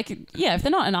 Still, like, yeah, if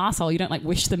they're not an asshole, you don't like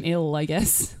wish them ill, I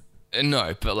guess.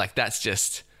 no, but like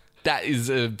that is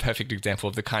a perfect example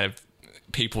of the kind of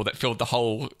people that filled the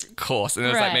whole course. And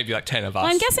there was like Right. maybe like 10 of us.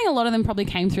 Well, I'm guessing a lot of them probably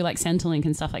came through like Centrelink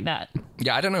and stuff like that.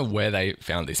 Yeah, I don't know where they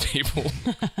found these people.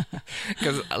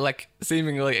 Because like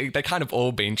seemingly they kind of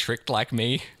all been tricked like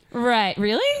me. Right,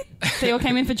 really? They all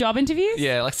came in for job interviews?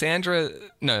 Yeah, like Sandra,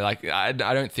 no, like I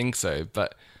don't think so.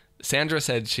 But Sandra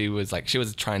said she was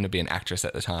trying to be an actress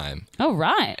at the time. Oh,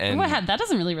 right. And- That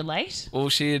doesn't really relate. Well,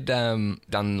 she had done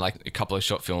like a couple of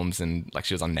short films and like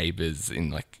she was on Neighbours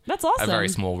in like That's awesome. a very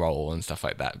small role and stuff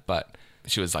like that. But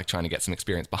she was like trying to get some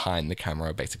experience behind the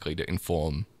camera basically to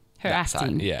inform Her that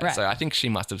acting, side. Yeah, right. so I think she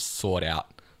must have sought out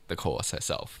the course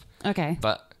herself. Okay.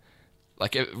 But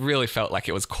like it really felt like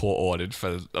it was court ordered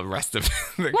for the rest of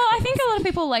the Well, I think a lot of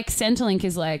people like Centrelink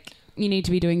is like, you need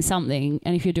to be doing something,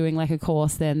 and if you're doing like a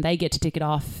course, then they get to tick it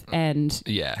off, and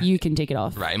Yeah. you can tick it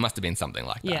off. Right, it must have been something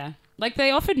like that. Yeah, like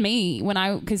they offered me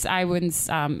because I was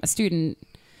a student,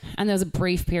 and there was a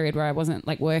brief period where I wasn't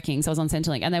like working, so I was on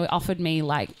Centrelink, and they offered me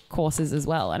like courses as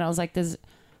well, and I was like,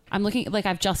 I'm looking like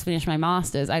I've just finished my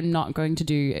masters, I'm not going to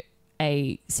do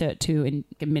a Cert 2 in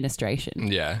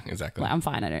administration. Yeah, exactly. Like, I'm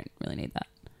fine, I don't really need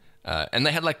that. And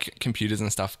they had like computers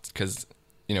and stuff because,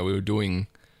 you know, we were doing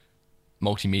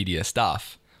multimedia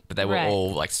stuff, but they were Right.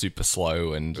 all like super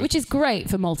slow and Which is great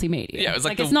for multimedia. Yeah, it was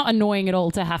like it's the- not annoying at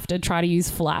all to have to try to use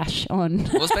Flash on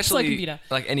well, a especially computer.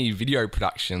 like any video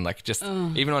production, like just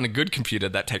even on a good computer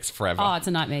that takes forever. Oh, it's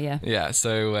a nightmare, yeah. Yeah,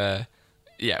 so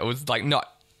yeah, it was like not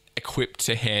equipped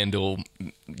to handle,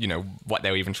 you know, what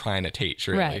they were even trying to teach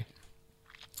really. Right.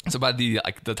 So by the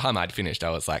time I'd finished, I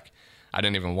was like, I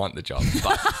don't even want the job,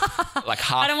 but like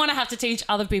half. I don't want to have to teach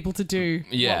other people to do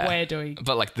Yeah. what we're doing.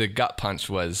 But like the gut punch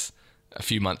was a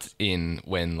few months in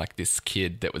when like this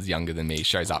kid that was younger than me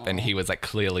shows up and he was like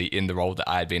clearly in the role that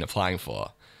I had been applying for.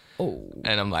 Oh.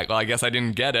 And I'm like, well, I guess I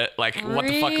didn't get it. Like, what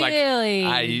the fuck? Like, Really?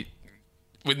 I,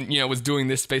 was doing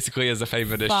this basically as a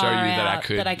favor to show you Far that I out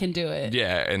could. that I can do it.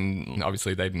 Yeah, and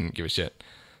obviously they didn't give a shit.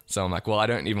 So I'm like, well, I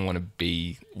don't even want to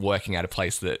be working at a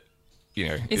place that, you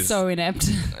know, It's so inept.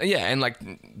 yeah, and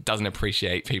like doesn't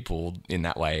appreciate people in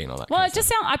that way and all that. Well, kind it of just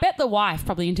stuff. I bet the wife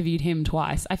probably interviewed him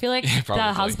twice. I feel like the probably.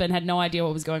 husband had no idea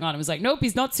what was going on. It was like, nope,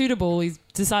 he's not suitable. He's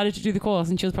decided to do the course.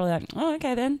 And she was probably like, oh,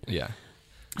 okay then. Yeah.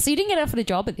 So you didn't get offered a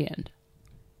job at the end?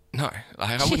 No,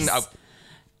 I wouldn't. Jeez.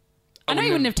 I know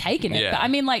you wouldn't have taken it, Yeah. but I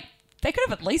mean, like, they could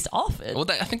have at least offered. Well,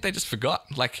 I think they just forgot.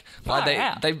 Like, Far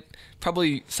out. they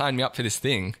probably signed me up for this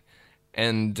thing,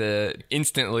 and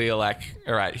instantly are like,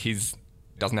 all right,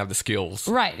 doesn't have the skills.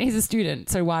 Right, he's a student,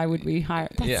 so why would we hire?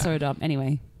 That's Yeah. so dumb.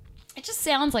 Anyway, it just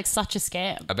sounds like such a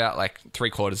scam. About like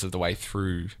 3/4 of the way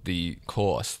through the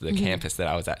course, the campus that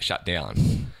I was at shut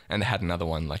down, and they had another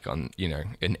one like on,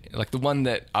 like the one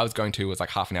that I was going to was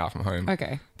like half an hour from home.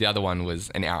 Okay. The other one was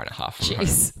an hour and a half from home.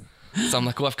 Jeez, So I'm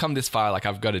like, well, I've come this far, like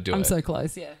I've got to do I'm it. so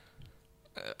close. Yeah.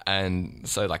 And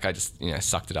so like I just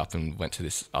sucked it up and went to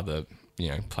this other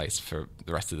place for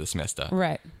the rest of the semester.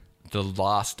 Right. The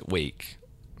last week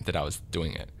that I was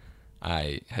doing it,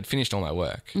 I had finished all my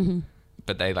work,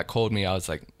 but they like called me. I was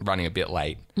like running a bit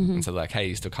late, and so they're like, "Hey,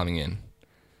 you still coming in?"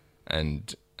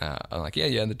 And I'm like,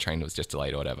 "Yeah, the train was just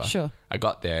delayed or whatever." Sure. I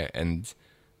got there and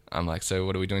I'm like, "So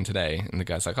what are we doing today?" And the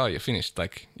guy's like, "Oh, you're finished.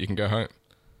 Like you can go home."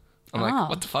 I'm Oh. like,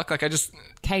 "What the fuck? Like I just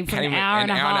Came for an hour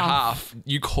and a half.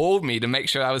 You called me to make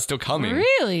sure I was still coming,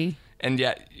 Really? and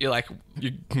yet you're like,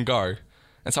 you can go."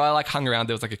 And so I like hung around.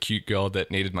 There was like a cute girl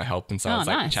that needed my help, and so I Oh, was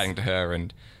like nice. chatting to her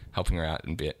and helping her out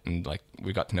a bit, and like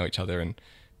we got to know each other. And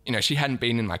she hadn't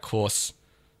been in my course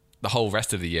the whole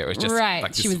rest of the year. It was just right.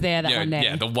 like She was there that one day.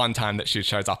 Yeah, the one time that she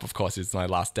shows up, of course, is my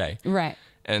last day. Right.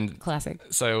 And Classic.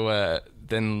 so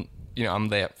then, I'm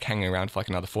there hanging around for like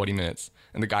another 40 minutes.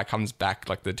 And the guy comes back,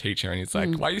 like the teacher, and he's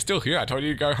like, why are you still here? I told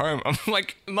you to go home. I'm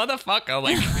like, motherfucker.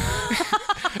 Like,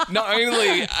 not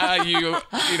only are you,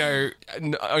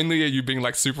 not only are you being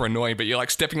like super annoying, but you're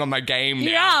like stepping on my game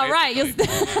now. Yeah, right.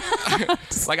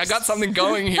 Like, I got something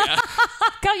going here.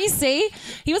 Can't you see?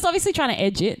 He was obviously trying to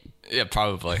edge it. Yeah,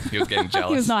 probably. He was getting jealous.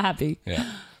 He was not happy. Yeah.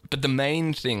 But the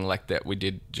main thing like that we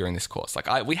did during this course,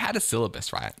 like we had a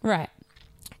syllabus, right? Right.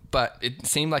 But it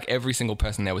seemed like every single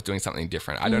person there was doing something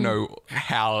different. I don't know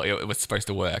how it was supposed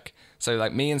to work. So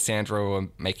like me and Sandra were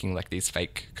making like these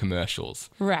fake commercials.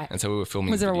 Right. And so we were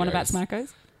filming Was there videos. one about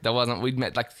Smarcos? There wasn't. We'd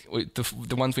met like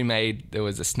the ones we made. There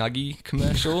was a Snuggie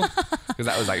commercial because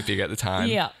that was like big at the time.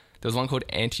 Yeah. There was one called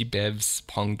Auntie Bev's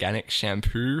Ponganic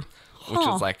Shampoo, which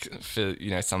was like for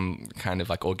some kind of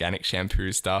like organic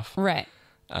shampoo stuff. Right.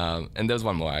 And there was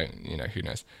one more. Who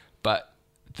knows? But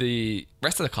the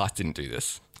rest of the class didn't do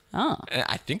this. Oh. And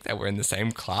I think they were in the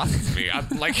same class as me.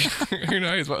 Like, who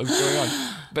knows what was going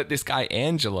on? But this guy,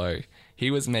 Angelo, he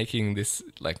was making this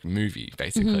like movie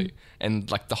basically.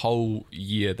 And like the whole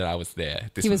year that I was there,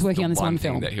 He was working the on this one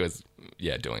thing film. that he was,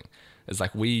 doing. It's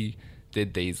like we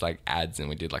did these like ads and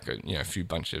we did like a few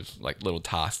bunch of like little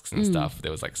tasks and stuff.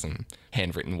 There was like some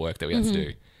handwritten work that we had to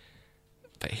do.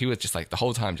 But he was just like the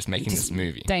whole time just making this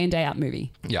movie. Day in, day out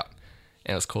movie. Yeah.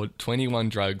 And it was called 21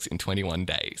 Drugs in 21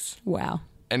 Days. Wow.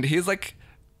 And he's like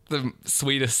the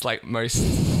sweetest, like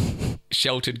most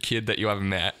sheltered kid that you ever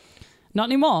met. Not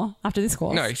anymore after this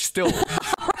course. No, still.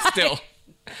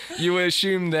 You would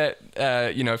assume that,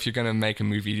 if you're going to make a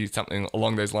movie, something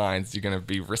along those lines, you're going to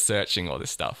be researching all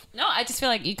this stuff. No, I just feel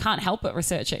like you can't help but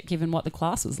research it given what the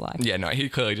class was like. Yeah, no, he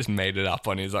clearly just made it up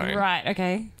on his own. Right,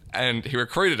 okay. And he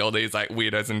recruited all these like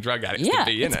weirdos and drug addicts to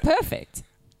be in it's it. perfect.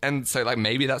 And so like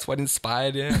maybe that's what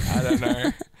inspired it. I don't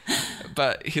know.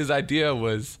 But his idea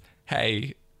was,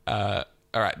 hey, all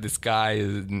right, this guy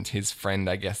and his friend,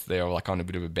 I guess they're like on a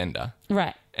bit of a bender.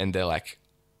 Right. And they're like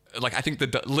I think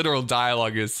the literal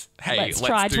dialogue is, hey, let's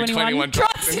try do 21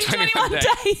 drugs in 21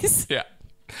 days. Yeah.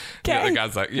 Yeah, the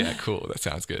guy's like, yeah, cool. That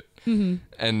sounds good. Mm-hmm.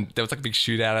 And there was like a big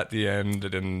shootout at the end,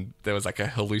 and there was like a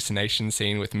hallucination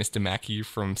scene with Mr. Mackey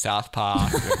from South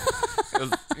Park. It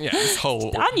was, this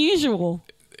whole unusual.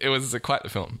 It was quite the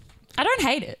film. I don't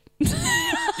hate it.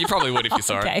 You probably would if you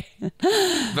saw it.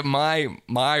 But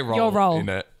my role in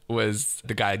it was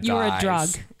the guy dies. You were a drug.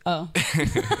 Oh.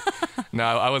 No,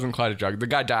 I wasn't quite a drug. The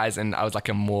guy dies, and I was like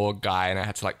a morgue guy, and I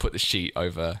had to like put the sheet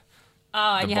over.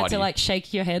 Oh, and you had body. to like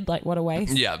shake your head like, what a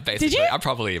waste. Yeah, basically. Did you? I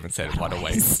probably even said what a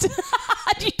waste.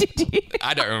 Did you?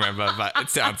 I don't remember, but it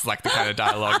sounds like the kind of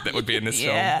dialogue that would be in this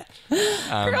film.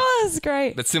 That's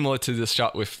great. But similar to the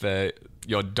shot with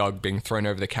your dog being thrown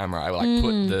over the camera, I like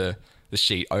put the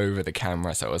sheet over the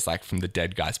camera, so it was like from the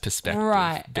dead guy's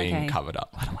perspective being covered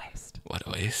up. What a waste. What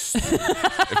a waste.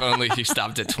 If only he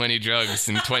stopped at 20 drugs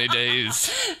in 20 days.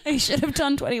 He should have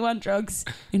done 21 drugs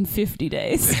in 50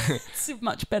 days. It's a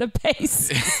much better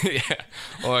pace. Yeah.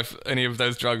 Or if any of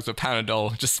those drugs were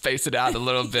Panadol, just space it out a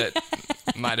little bit.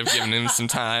 Might have given him some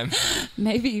time.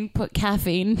 Maybe put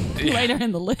caffeine later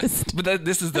in the list. But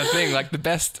this is the thing. Like, the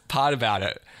best part about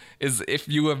it is if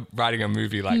you were writing a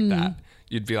movie like that,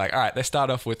 you'd be like, all right, they start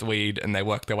off with weed and they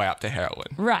work their way up to heroin.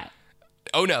 Right.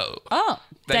 Oh, no. Oh,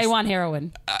 day one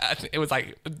heroin. I think it was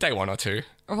like day 1 or 2.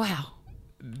 Wow.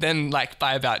 Then, like,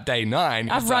 by about day 9...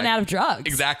 I've run out of drugs.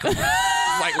 Exactly.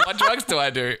 Like, what drugs do I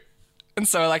do? And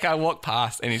so, like, I walked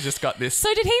past and he just got this...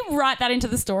 So did he write that into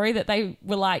the story that they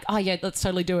were like, oh, yeah, let's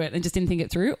totally do it, and just didn't think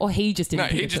it through? Or he just didn't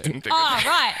think it through? No, he just didn't think it through?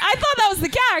 through. Oh, right. I thought that was the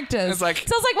characters. It's like...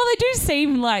 So I was like, well, they do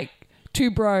seem like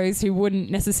two bros who wouldn't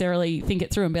necessarily think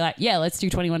it through and be like, yeah, let's do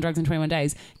 21 drugs in 21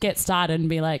 days. Get started and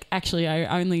be like, actually, I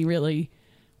only really...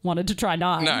 wanted to try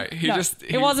 9. No,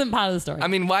 it wasn't part of the story. I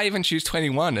mean, why even choose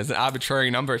 21 as an arbitrary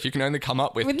number if you can only come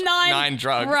up with 9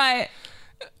 drugs? Right.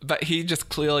 But he just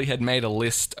clearly had made a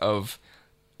list of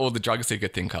all the drugs he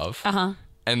could think of. Uh-huh.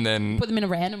 And then... Put them in a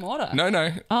random order.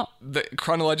 No. Oh. The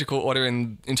chronological order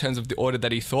in terms of the order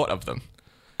that he thought of them.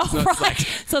 Oh, so right.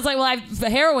 So it's like, well, the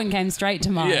heroin came straight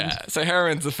to mind. Yeah. So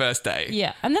heroin's the first day.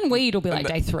 Yeah. And then weed will be like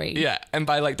day 3. Yeah. And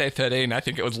by like day 13, I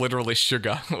think it was literally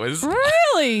sugar. It was...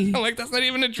 Really? I'm like, that's not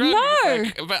even a drug. No.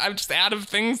 It's like, but I'm just out of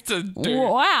things to do.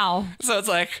 Wow. So it's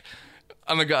like,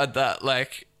 oh my God, that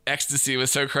like ecstasy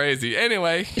was so crazy.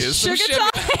 Anyway, here's sugar some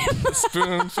sugar. time. A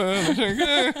spoonful of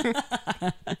sugar.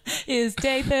 Is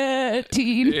day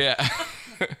 13. Yeah.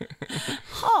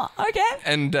 Huh, okay.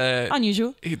 And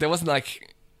unusual. there wasn't like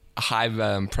high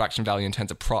production value in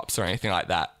terms of props or anything like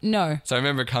that. No. So I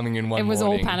remember coming in one morning. It was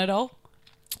all Panadol?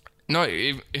 No,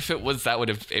 if it was, that would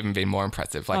have even been more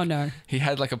impressive. Like, Oh, no. He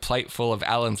had like a plate full of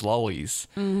Alan's lollies,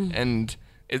 and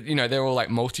they're all like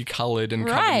multicolored and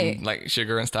covered in like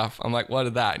sugar and stuff. I'm like, what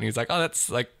is that? And he's like, oh, that's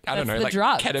like I don't know, the like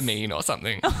drugs. ketamine or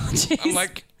something. Oh, jeez. I'm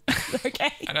like,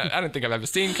 Okay. I don't think I've ever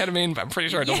seen ketamine, but I'm pretty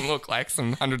sure it doesn't look like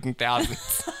some hundreds and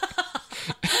thousands.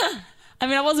 I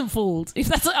mean, I wasn't fooled. If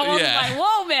that's, I wasn't like,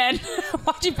 whoa, man,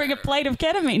 why'd you bring a plate of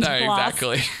ketamine No, to class?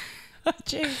 exactly. Oh,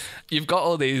 jeez. You've got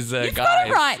all these You've got guys.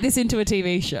 to write this into a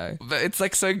TV show. But it's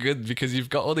like so good because you've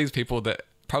got all these people that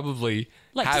probably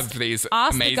Like, have just these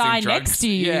ask amazing the guy drugs. next to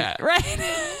you. Yeah. Right?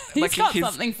 He's Like got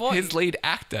something for you. his lead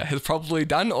actor has probably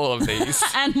done all of these.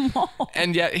 And more.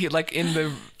 And yet he like in the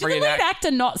Did the lead actor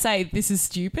not say this is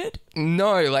stupid?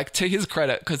 No, like to his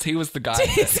credit, because he was the guy. To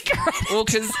his credit. Well,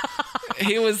 because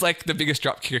he was like the biggest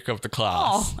drop kicker of the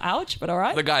class. Oh, ouch, but all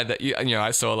right. The guy that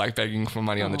I saw like begging for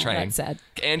money on the train. That's sad.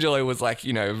 Angelo was like,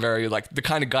 very like the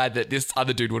kind of guy that this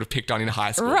other dude would have picked on in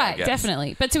high school. I Right, guess.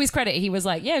 definitely. But to his credit, he was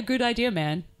like, yeah, good idea,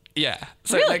 man. Yeah.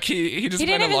 So Really? like he just He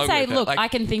went didn't along even say, with it. look, Like, I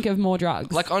can think of more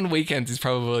drugs. like on weekends he's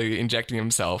probably injecting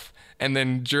himself, and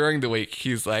then during the week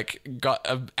he's like got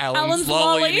a Alan's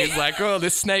lolly, and he's like, oh,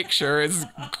 this snake sure is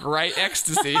great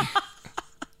ecstasy.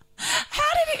 How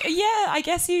did he... Yeah, I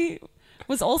guess he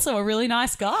was also a really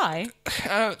nice guy.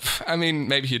 I mean,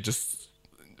 maybe he just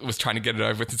was trying to get it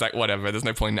over with. He's like, whatever, there's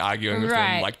no point in arguing with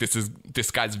Right. him. Like, this is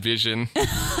this guy's vision.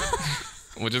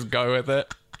 We'll just go with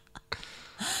it.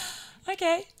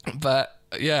 Okay. But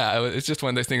yeah, it's just one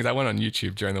of those things. I went on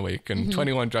YouTube during the week and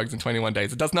 21 drugs in 21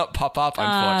 days. It does not pop up,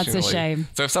 unfortunately. It's a shame.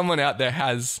 So if someone out there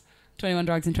has... 21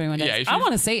 drugs in 21 days. Yeah, if I you've-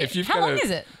 want to see if it. you've How got long a-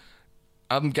 is it?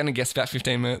 I'm going to guess about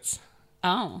 15 minutes.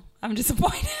 Oh, I'm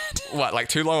disappointed. What, like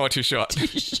too long or too short?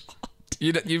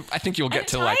 I think you'll get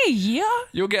to like... A year?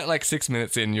 You'll get like 6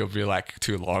 minutes in, you'll be like,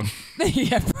 too long.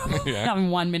 Yeah, probably. Yeah. Having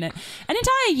 1 minute. An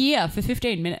entire year for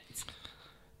 15 minutes.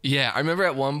 Yeah, I remember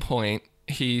at one point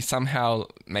he somehow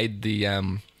made the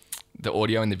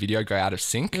audio and the video go out of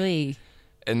sync. Really?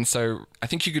 And so I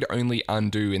think you could only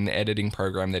undo in the editing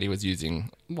program that he was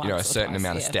using, Once a or certain twice,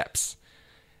 amount of yeah. steps.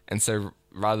 And so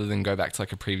rather than go back to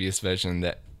like a previous version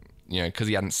that, because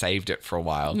he hadn't saved it for a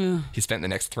while, he spent the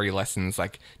next 3 lessons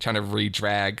like trying to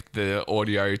re-drag the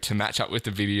audio to match up with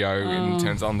the video in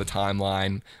terms on the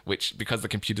timeline, which because the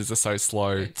computers are so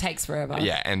slow, It takes forever.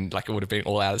 yeah, and like it would have been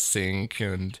all out of sync,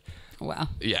 and Wow.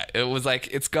 yeah, it was like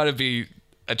it's got to be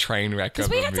a train wreck. Because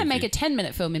of we a had to movie. make a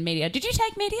 10-minute film in media. Did you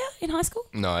take media in high school?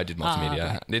 No, I did multimedia.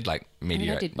 right. I did like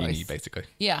media I did at uni, both. basically.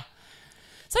 Yeah.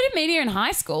 So I did media in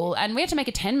high school, and we had to make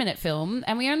a 10-minute film,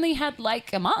 and we only had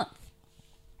like a month.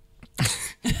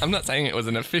 I'm not saying it was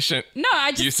an efficient No,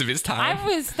 I just... use of his time.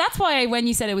 That's why when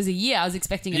you said it was a year, I was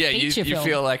expecting a yeah, feature you film.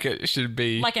 feel like it should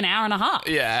be like an hour and a half.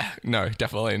 Yeah, no,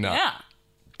 definitely not. Yeah.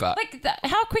 But Like,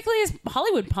 how quickly is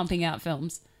Hollywood pumping out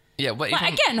films? yeah, but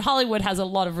Like, again, Hollywood has a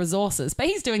lot of resources, but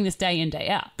he's doing this day in, day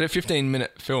out. but a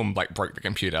 15-minute film like broke the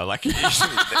computer. Like you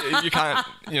can't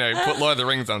put Lord of the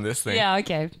Rings on this thing. Yeah,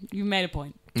 okay. You made a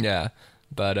point. Yeah.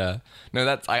 But no,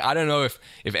 that's I don't know if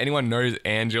anyone knows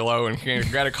Angelo and can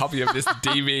get a copy of this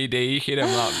DVD, hit him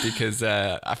up, because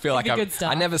I feel like be good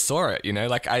stuff. I never saw it.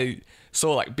 Like I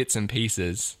saw like bits and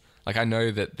pieces. Like I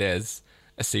know that there's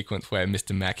a sequence where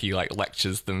Mr. Mackey like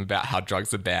lectures them about how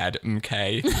drugs are bad.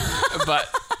 Okay,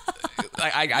 but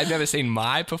like I've never seen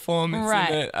my performance Right.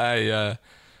 in it.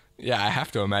 I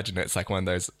have to imagine it's like one of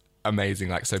those amazing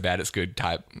like so bad it's good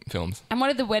type films. And what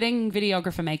did the wedding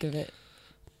videographer make of it?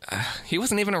 He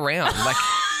wasn't even around. Like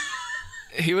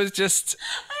he was just.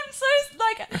 I'm so,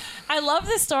 I love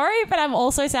this story, but I'm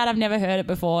also sad I've never heard it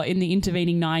before in the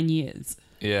intervening 9 years.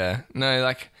 Yeah. No,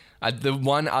 like the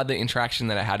one other interaction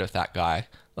that I had with that guy,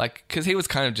 like, because he was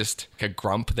kind of just a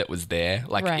grump that was there.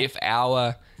 Like Right. if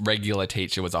our regular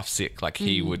teacher was off sick, like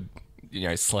he would,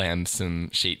 slam some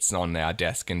sheets on our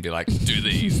desk and be like, do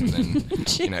these, and then,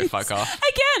 Jeez. fuck off.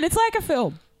 Again, it's like a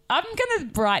film. I'm going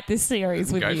to write this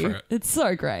series with Go you. for it. It's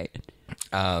so great.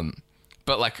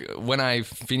 But like when I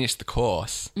finished the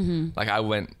course, like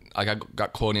I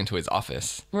got called into his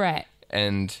office Right.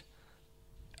 and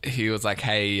he was like,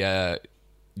 hey,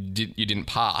 you didn't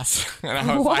pass. And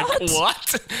I was like,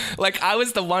 what? Like I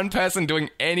was the one person doing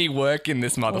any work in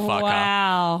this motherfucker.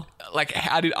 Wow. Like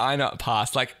how did I not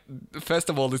pass? Like first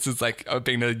of all, this is like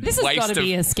been a This has waste got to of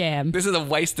be a scam. this is a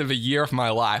waste of a year of my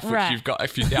life, which Right. you've got a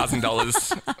few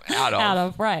 $1,000s out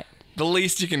of. Right. The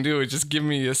least you can do is just give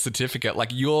me a certificate. Like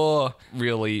you're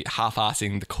really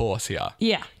half-assing the course here.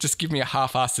 Yeah. Just give me a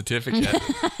half-ass certificate.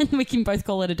 And we can both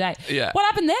call it a day. Yeah. What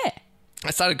happened there?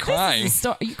 I started crying.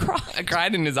 You cried. I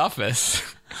cried in his office.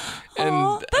 And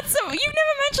You've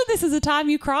never mentioned this as a time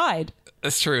you cried.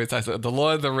 it's true. It's the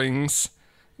Lord of the Rings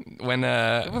when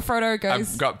Frodo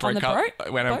goes on the boat?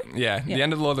 The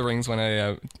end of the Lord of the Rings when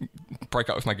I broke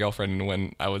up with my girlfriend and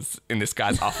when I was in this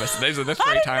guy's office. Those are the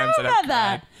three times that I've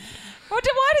cried. Why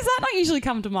does that not usually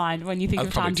come to mind when you think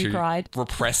of times you cried?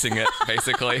 Repressing it,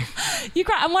 basically. You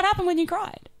cried, and what happened when you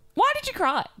cried? Why did you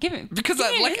cry? Because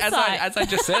as I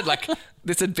just said,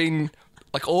 this had been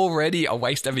already a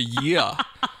waste of a year,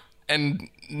 and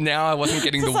now I wasn't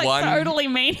getting the one. Totally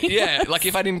meaningless. Yeah,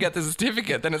 if I didn't get the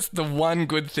certificate, then it's the one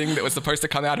good thing that was supposed to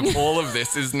come out of all of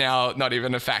this is now not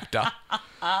even a factor.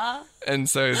 And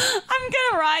so I'm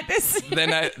gonna write this.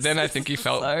 Then I think he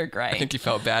felt so great. I think he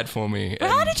felt bad for me. But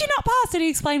how did you not pass? Did he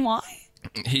explain why?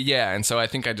 And so I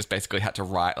think I just basically had to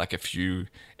write a few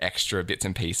extra bits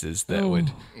and pieces that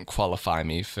would qualify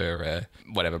me for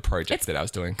whatever project that I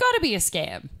was doing. Got to be a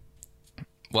scam.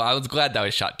 Well, I was glad that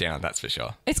was shut down, that's for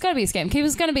sure. It's got to be a scam. He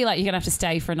was going to be you're going to have to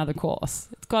stay for another course.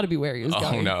 It's got to be where he was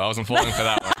going. Oh, no, I wasn't falling for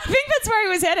that one. I think that's where he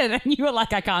was headed, and you were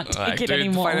I can't take it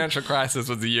anymore. The financial crisis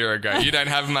was a year ago. You don't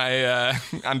have my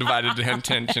undivided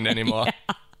attention anymore.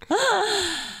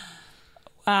 Yeah.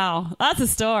 Wow, that's a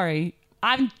story.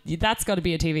 That's got to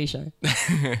be a TV show.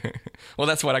 Well,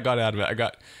 that's what I got out of it. I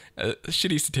got a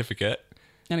shitty certificate.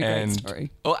 And a great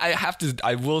story. Well,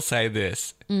 I will say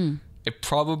this. It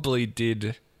probably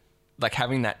did,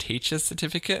 having that teacher's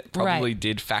certificate probably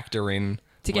did factor in.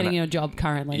 To getting your job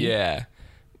currently. Yeah.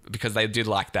 Because they did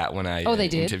like that when I they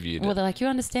did? interviewed. Well, they're you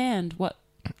understand what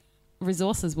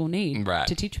resources we'll need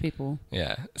to teach people.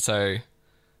 Yeah. So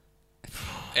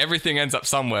everything ends up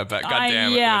somewhere, but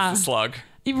goddamn, it was a slug.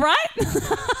 Right?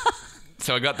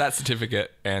 So I got that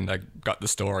certificate and I got the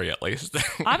story at least.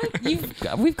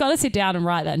 We've got to sit down and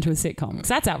write that into a sitcom because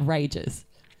that's outrageous.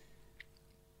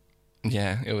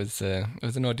 Yeah, it was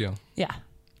an ordeal. Yeah.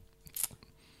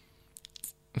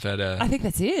 But I think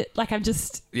that's it. I'm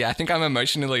just... Yeah, I think I'm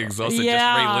emotionally exhausted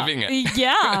just reliving it.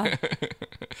 Yeah.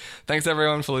 Thanks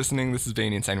everyone for listening. This has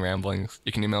been Insane Ramblings.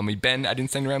 You can email me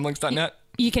ben@insaneramblings.net.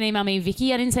 You can email me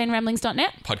Vicki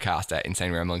 @insaneramblings.net.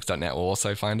 Podcast@insaneramblings.net will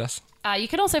also find us. You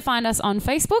can also find us on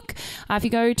Facebook. If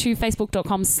you go to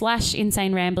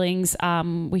facebook.com/insane ramblings,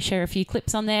 we share a few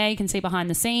clips on there. You can see behind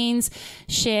the scenes,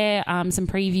 share some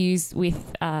previews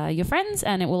with your friends,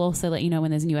 and it will also let you know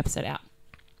when there's a new episode out.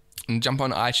 And jump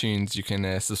on iTunes. You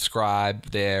can subscribe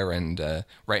there and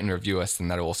rate and review us,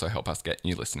 and that'll also help us get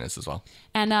new listeners as well.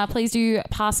 And please do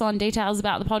pass on details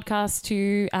about the podcast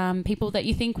to people that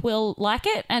you think will like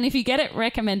it. And if you get it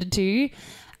recommended to you,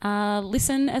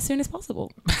 listen as soon as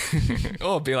possible.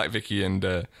 Or be like Vicki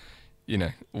and,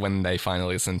 when they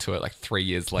finally listen to it 3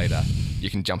 years later, you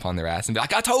can jump on their ass and be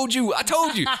like, I told you.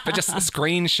 But just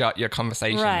screenshot your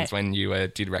conversations when you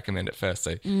did recommend it first.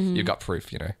 So you've got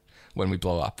proof, When we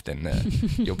blow up, then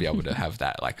you'll be able to have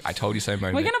that, I told you so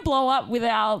moment. We're going to blow up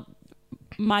without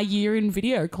my year in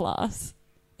video class.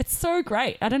 It's so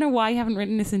great. I don't know why you haven't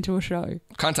written this into a show.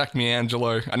 Contact me,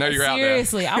 Angelo. I know you're out there.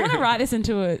 Seriously, I want to write this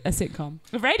into a sitcom.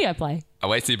 A radio play.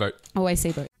 Away Seaboat. Away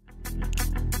Seaboat.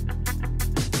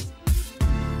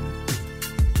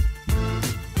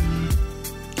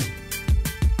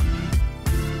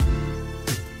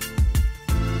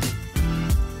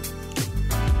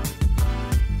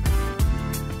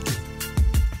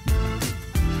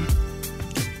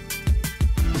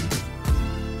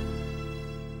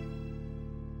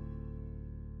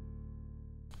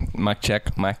 Mic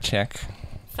check, mic check.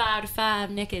 5 to 5,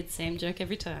 naked, same joke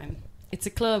every time. It's a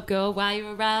club, girl, while you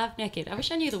arrive naked. I wish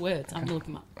I knew the words. I'm going to look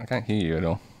them up. I can't hear you at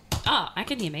all. Oh, I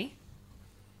can hear me.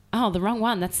 Oh, the wrong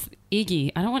one. That's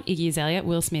Iggy. I don't want Iggy Azalea.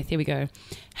 Will Smith. Here we go.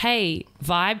 Hey,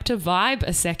 vibe to vibe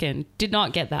a second. Did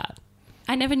not get that.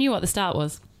 I never knew what the start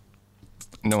was.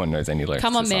 No one knows any lyrics.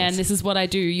 Come on, to man. songs. This is what I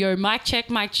do. Yo, mic check.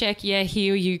 Yeah,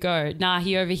 here you go. Nah,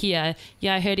 he over here.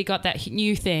 Yeah, I heard he got that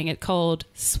new thing. It's called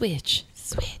Switch,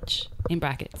 in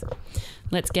brackets.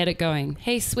 Let's get it going.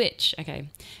 Hey, switch. Okay.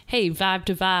 Hey, vibe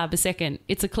to vibe a second.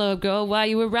 It's a club, girl, while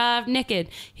you arrive naked.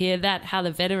 Hear that? How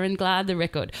the veteran glide the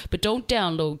record. But don't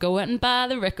download. Go out and buy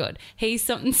the record. Hey,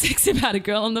 something sexy about a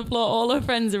girl on the floor. All her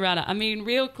friends around her. I mean,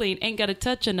 real clean. Ain't got a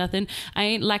touch or nothing. I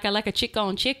ain't like a chick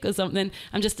on chick or something.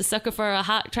 I'm just a sucker for a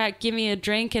hot track. Give me a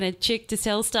drink and a chick to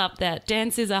tell stop that.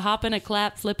 Dance is a hop and a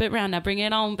clap. Flip it round. Now bring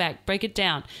it on back. Break it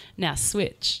down. Now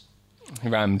switch. He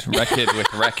rhymed record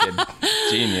with record.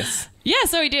 Genius. Yeah,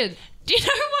 so he did. Do you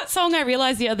know what song I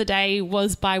realised the other day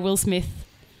was by Will Smith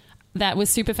that was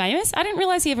super famous? I didn't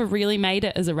realise he ever really made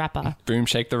it as a rapper. Boom,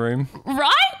 Shake the Room.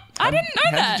 Right? I didn't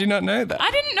know that. How did you not know that? I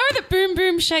didn't know that Boom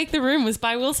Boom Shake the Room was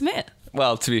by Will Smith.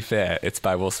 Well, to be fair, it's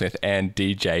by Will Smith and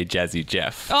DJ Jazzy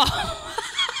Jeff. Oh,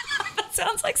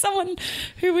 Sounds like someone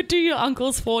who would do your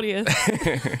uncle's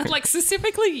 40th. Like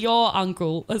specifically your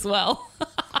uncle as well.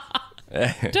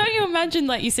 Don't you imagine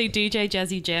like you see DJ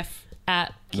Jazzy Jeff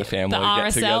at The family the get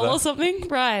RSL together. or something?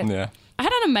 Right. Yeah. I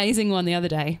had an amazing one the other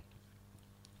day.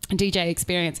 DJ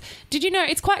experience. Did you know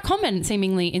it's quite common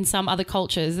seemingly in some other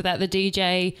cultures that the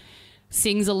DJ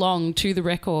sings along to the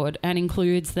record and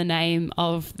includes the name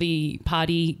of the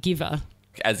party giver?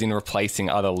 As in replacing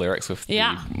other lyrics with the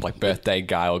like birthday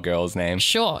guy or girl's name.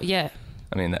 Sure, yeah.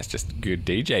 I mean, that's just good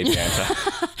DJ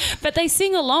banter. But they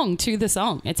sing along to the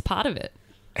song. It's part of it.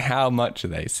 How much are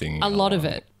they singing? A lot of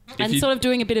it. And sort of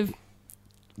doing a bit of...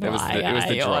 It was the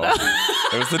draw.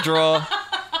 It was the draw.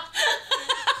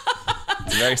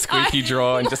 It's a very squeaky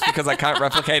draw, and just because I can't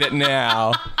replicate it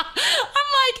now... I'm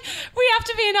like, we have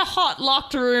to be in a hot,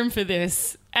 locked room for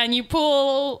this. And you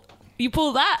pull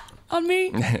that on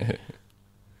me?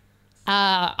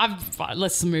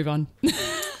 Let's move on.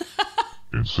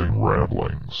 Insane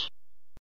Ramblings.